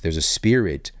greatness. There's a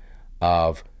spirit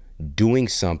of doing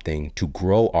something to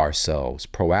grow ourselves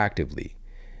proactively.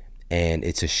 And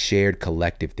it's a shared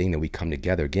collective thing that we come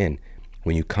together. Again,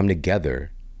 when you come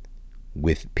together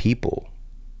with people,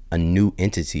 a new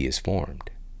entity is formed,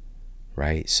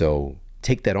 right? So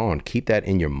take that on, keep that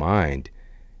in your mind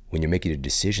when you're making the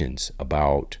decisions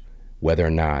about whether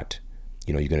or not,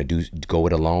 you're going to go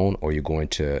it alone, or you're going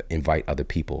to invite other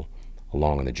people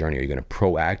along on the journey, or you're going to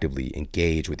proactively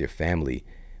engage with your family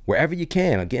wherever you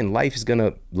can. Again, life is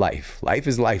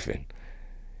lifing.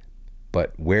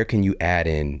 But where can you add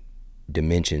in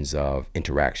dimensions of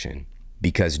interaction?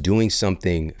 Because doing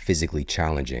something physically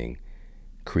challenging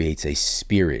creates a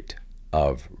spirit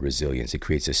of resilience. It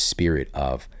creates a spirit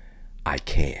of, I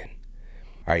can.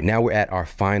 All right, now we're at our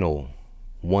final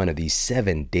one of these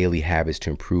 7 daily habits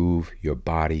to improve your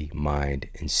body, mind,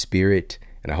 and spirit.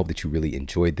 And I hope that you really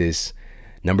enjoyed this.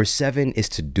 Number 7 is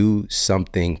to do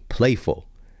something playful.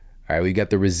 All right, we've got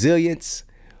the resilience,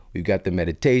 we've got the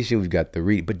meditation, we've got the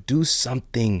read, but do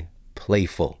something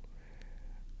playful.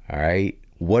 All right,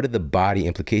 what are the body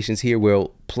implications here?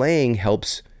 Well, playing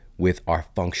helps with our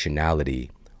functionality,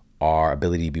 our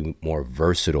ability to be more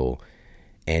versatile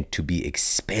and to be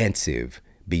expansive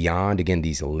beyond, again,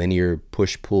 these linear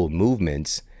push-pull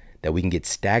movements that we can get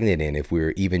stagnant in if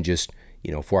we're even just,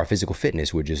 for our physical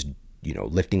fitness, we're just,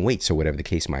 lifting weights or whatever the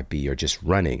case might be, or just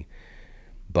running.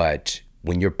 But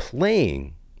when you're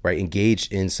playing, right,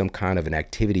 engaged in some kind of an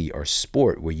activity or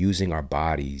sport, we're using our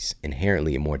bodies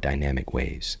inherently in more dynamic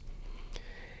ways.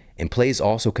 And play is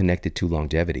also connected to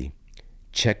longevity.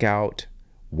 Check out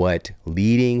what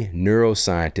leading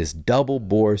neuroscientist, double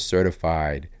board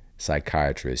certified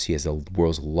psychiatrist, he has the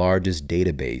world's largest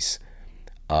database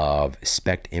of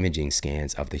SPECT imaging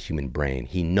scans of the human brain.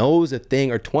 He knows a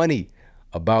thing or 20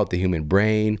 about the human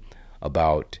brain,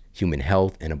 about human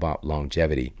health, and about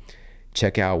longevity.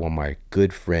 Check out what my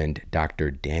good friend,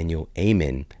 Dr. Daniel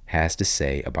Amen, has to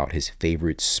say about his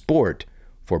favorite sport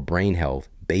for brain health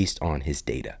based on his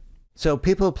data. So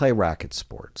people who play racket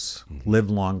sports live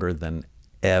longer than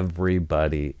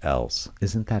everybody else.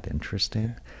 Isn't that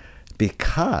interesting?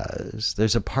 Because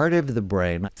there's a part of the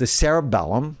brain, the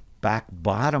cerebellum, back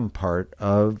bottom part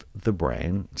of the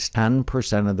brain, it's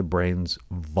 10% of the brain's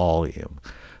volume,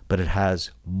 but it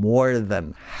has more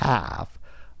than half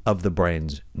of the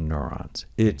brain's neurons.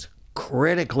 It's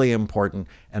critically important,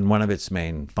 and one of its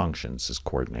main functions is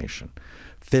coordination,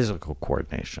 physical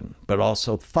coordination, but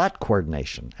also thought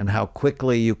coordination and how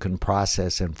quickly you can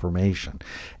process information.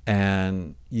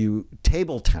 And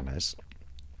table tennis,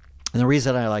 and the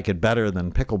reason I like it better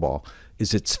than pickleball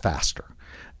is it's faster.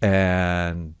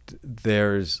 And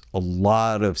there's a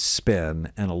lot of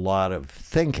spin and a lot of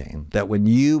thinking that when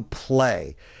you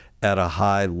play at a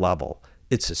high level,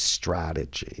 it's a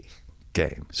strategy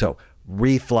game. So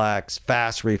reflex,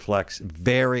 fast reflex,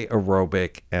 very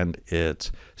aerobic, and it's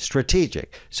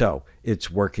strategic. So it's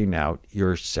working out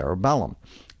your cerebellum.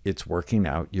 It's working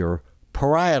out your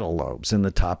parietal lobes in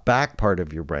the top back part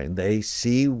of your brain. They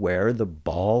see where the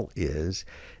ball is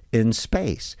in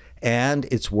space. And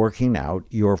it's working out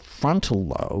your frontal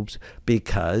lobes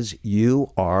because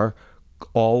you are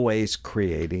always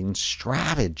creating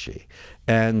strategy.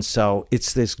 And so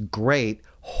it's this great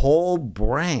whole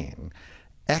brain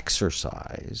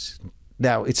exercise.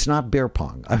 Now, it's not beer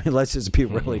pong. I mean, let's just be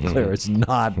really clear. It's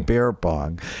not beer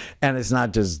pong. And it's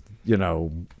not just,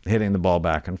 hitting the ball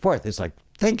back and forth. It's like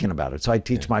thinking about it. So I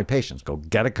teach my patients, go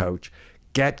get a coach,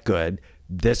 get good.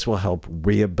 This will help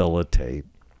rehabilitate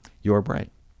your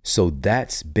brain. So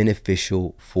that's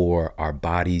beneficial for our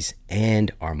bodies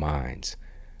and our minds,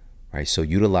 right? So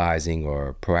utilizing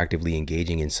or proactively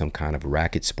engaging in some kind of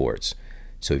racket sports.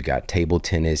 So we've got table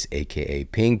tennis, AKA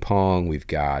ping pong. We've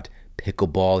got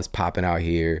pickleball is popping out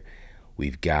here.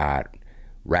 We've got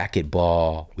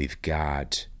racquetball. We've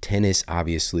got tennis,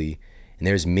 obviously. And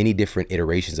there's many different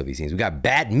iterations of these things. We got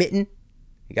badminton.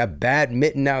 We got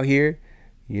badminton out here.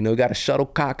 Got a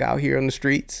shuttlecock out here on the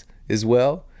streets as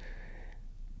well.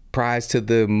 Prize to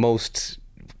the most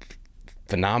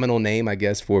phenomenal name, I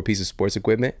guess, for a piece of sports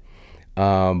equipment.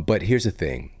 But here's the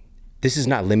thing. This is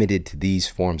not limited to these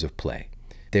forms of play.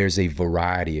 There's a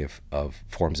variety of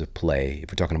forms of play,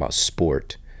 if we're talking about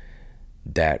sport,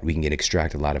 that we can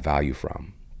extract a lot of value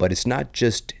from. But it's not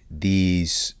just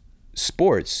these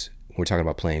sports we're talking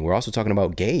about playing. We're also talking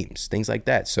about games, things like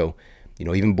that. So,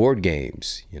 even board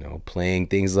games, playing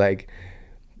things like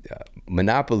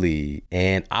Monopoly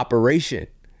and Operation.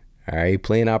 All right,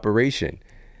 playing Operation.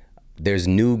 There's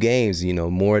new games,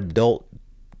 more adult,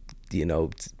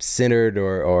 centered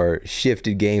or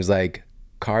shifted games like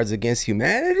Cards Against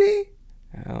Humanity.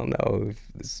 I don't know if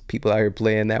there's people out here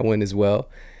playing that one as well.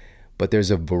 But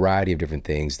there's a variety of different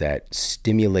things that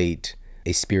stimulate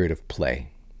a spirit of play,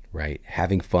 right?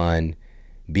 Having fun,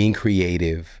 being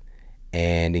creative,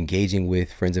 and engaging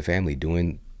with friends and family,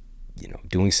 doing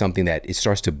something that it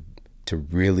starts to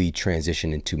really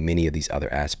transition into many of these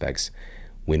other aspects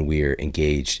when we're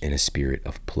engaged in a spirit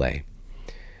of play.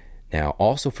 Now,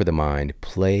 also for the mind,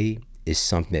 play is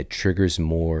something that triggers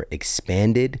more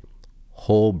expanded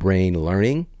whole brain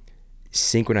learning,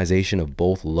 synchronization of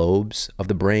both lobes of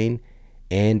the brain,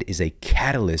 and is a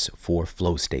catalyst for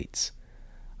flow states.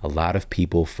 A lot of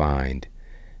people find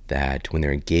that when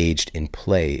they're engaged in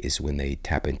play is when they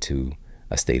tap into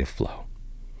a state of flow.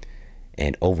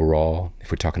 And overall,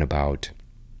 if we're talking about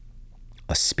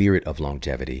a spirit of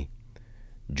longevity,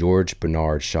 George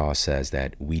Bernard Shaw says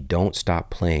that we don't stop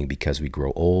playing because we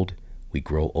grow old. We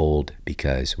grow old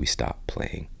because we stop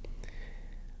playing.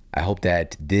 I hope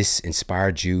that this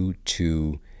inspired you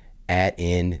to add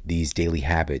in these daily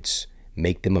habits,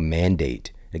 make them a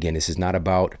mandate. Again, this is not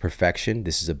about perfection.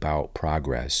 This is about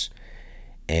progress.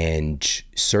 And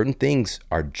certain things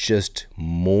are just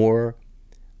more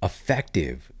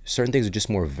effective. Certain things are just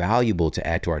more valuable to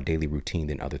add to our daily routine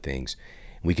than other things.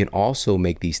 We can also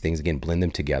make these things, again, blend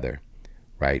them together,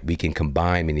 right? We can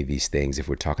combine many of these things if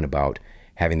we're talking about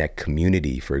having that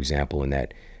community, for example, and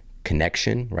that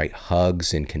connection, right?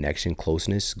 Hugs and connection,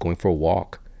 closeness, going for a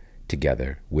walk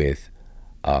together with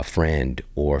a friend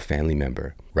or family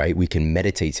member, right? We can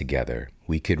meditate together.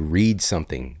 We could read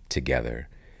something together.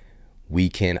 We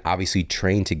can obviously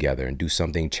train together and do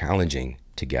something challenging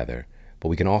together, but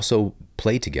we can also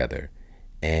play together.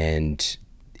 And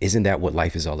isn't that what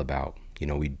life is all about? You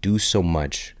know, we do so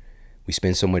much, we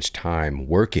spend so much time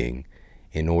working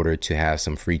in order to have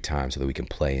some free time so that we can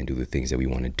play and do the things that we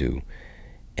want to do.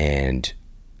 And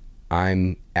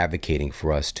I'm advocating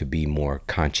for us to be more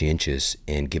conscientious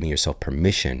in giving yourself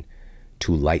permission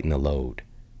to lighten the load,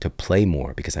 to play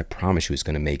more, because I promise you it's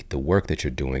going to make the work that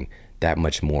you're doing that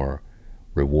much more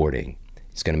rewarding.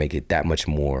 It's going to make it that much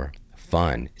more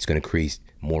fun. It's going to create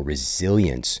more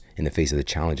resilience in the face of the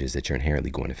challenges that you're inherently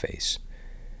going to face.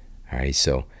 All right.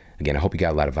 So again, I hope you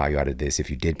got a lot of value out of this. If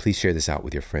you did, please share this out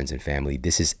with your friends and family.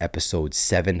 This is episode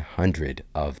 700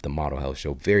 of the Model Health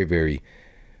Show. Very, very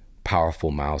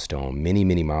powerful milestone. Many,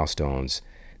 many milestones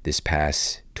this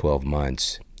past 12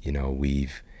 months. You know,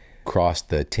 we've crossed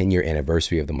the 10-year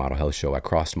anniversary of the Model Health Show. I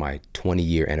crossed my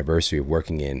 20-year anniversary of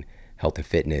working in health and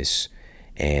fitness.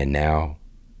 And now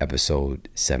episode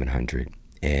 700.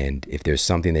 And if there's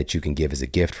something that you can give as a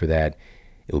gift for that,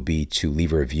 it will be to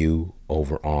leave a review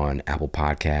over on Apple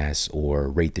Podcasts or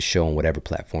rate the show on whatever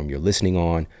platform you're listening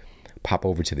on. Pop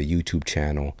over to the YouTube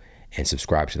channel and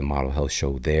subscribe to the Model Health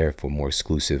Show there for more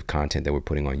exclusive content that we're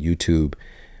putting on YouTube.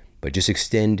 But just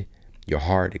extend your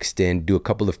heart, do a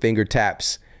couple of finger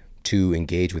taps to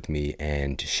engage with me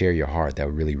and share your heart. That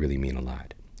would really, really mean a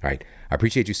lot. All right. I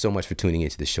appreciate you so much for tuning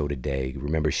into the show today.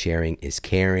 Remember, sharing is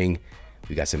caring.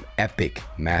 We got some epic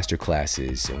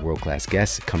masterclasses and world-class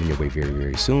guests coming your way very,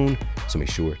 very soon. So make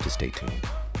sure to stay tuned.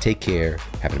 Take care.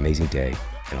 Have an amazing day.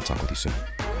 And I'll talk with you soon.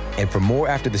 And for more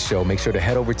after the show, make sure to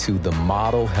head over to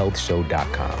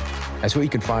themodelhealthshow.com. That's where you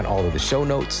can find all of the show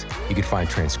notes. You can find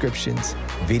transcriptions,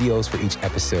 videos for each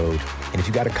episode. And if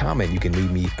you got a comment, you can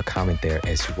leave me a comment there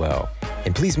as well.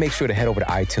 And please make sure to head over to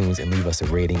iTunes and leave us a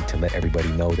rating to let everybody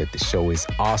know that the show is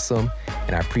awesome.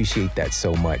 And I appreciate that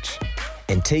so much.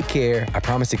 And take care. I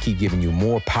promise to keep giving you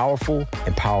more powerful,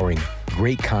 empowering,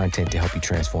 great content to help you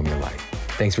transform your life.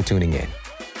 Thanks for tuning in.